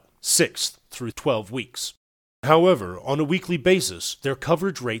NFL, 6th through 12 weeks. However, on a weekly basis, their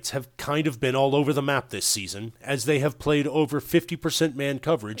coverage rates have kind of been all over the map this season, as they have played over 50% man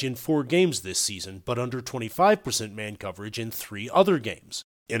coverage in 4 games this season, but under 25% man coverage in 3 other games.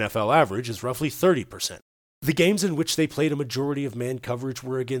 NFL average is roughly 30%. The games in which they played a majority of man coverage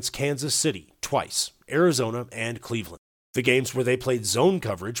were against Kansas City, twice, Arizona, and Cleveland. The games where they played zone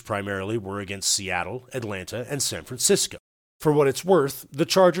coverage primarily were against Seattle, Atlanta, and San Francisco. For what it's worth, the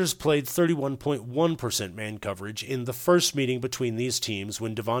Chargers played 31.1% man coverage in the first meeting between these teams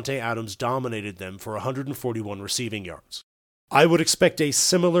when Davante Adams dominated them for 141 receiving yards. I would expect a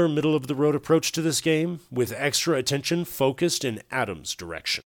similar middle-of-the-road approach to this game, with extra attention focused in Adams'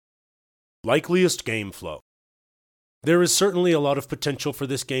 direction. Likeliest game flow. There is certainly a lot of potential for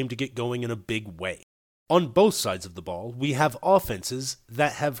this game to get going in a big way. On both sides of the ball, we have offenses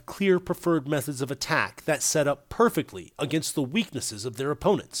that have clear preferred methods of attack that set up perfectly against the weaknesses of their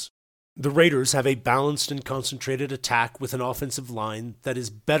opponents. The Raiders have a balanced and concentrated attack with an offensive line that is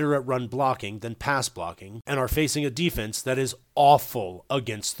better at run blocking than pass blocking, and are facing a defense that is awful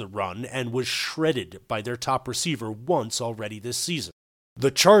against the run and was shredded by their top receiver once already this season.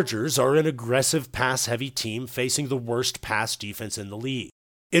 The Chargers are an aggressive pass-heavy team facing the worst pass defense in the league.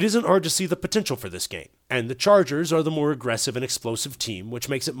 It isn't hard to see the potential for this game, and the Chargers are the more aggressive and explosive team, which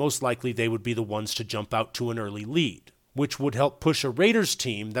makes it most likely they would be the ones to jump out to an early lead, which would help push a Raiders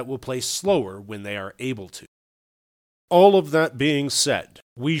team that will play slower when they are able to. All of that being said,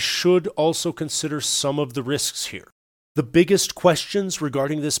 we should also consider some of the risks here. The biggest questions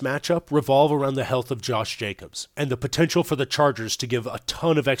regarding this matchup revolve around the health of Josh Jacobs, and the potential for the Chargers to give a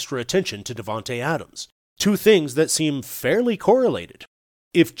ton of extra attention to Davante Adams, 2 things that seem fairly correlated.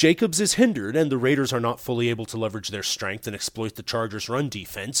 If Jacobs is hindered and the Raiders are not fully able to leverage their strength and exploit the Chargers' run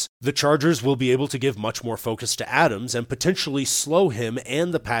defense, the Chargers will be able to give much more focus to Adams and potentially slow him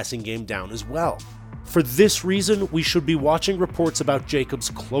and the passing game down as well. For this reason, we should be watching reports about Jacobs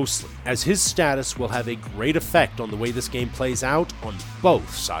closely, as his status will have a great effect on the way this game plays out on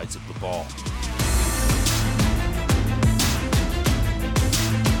both sides of the ball.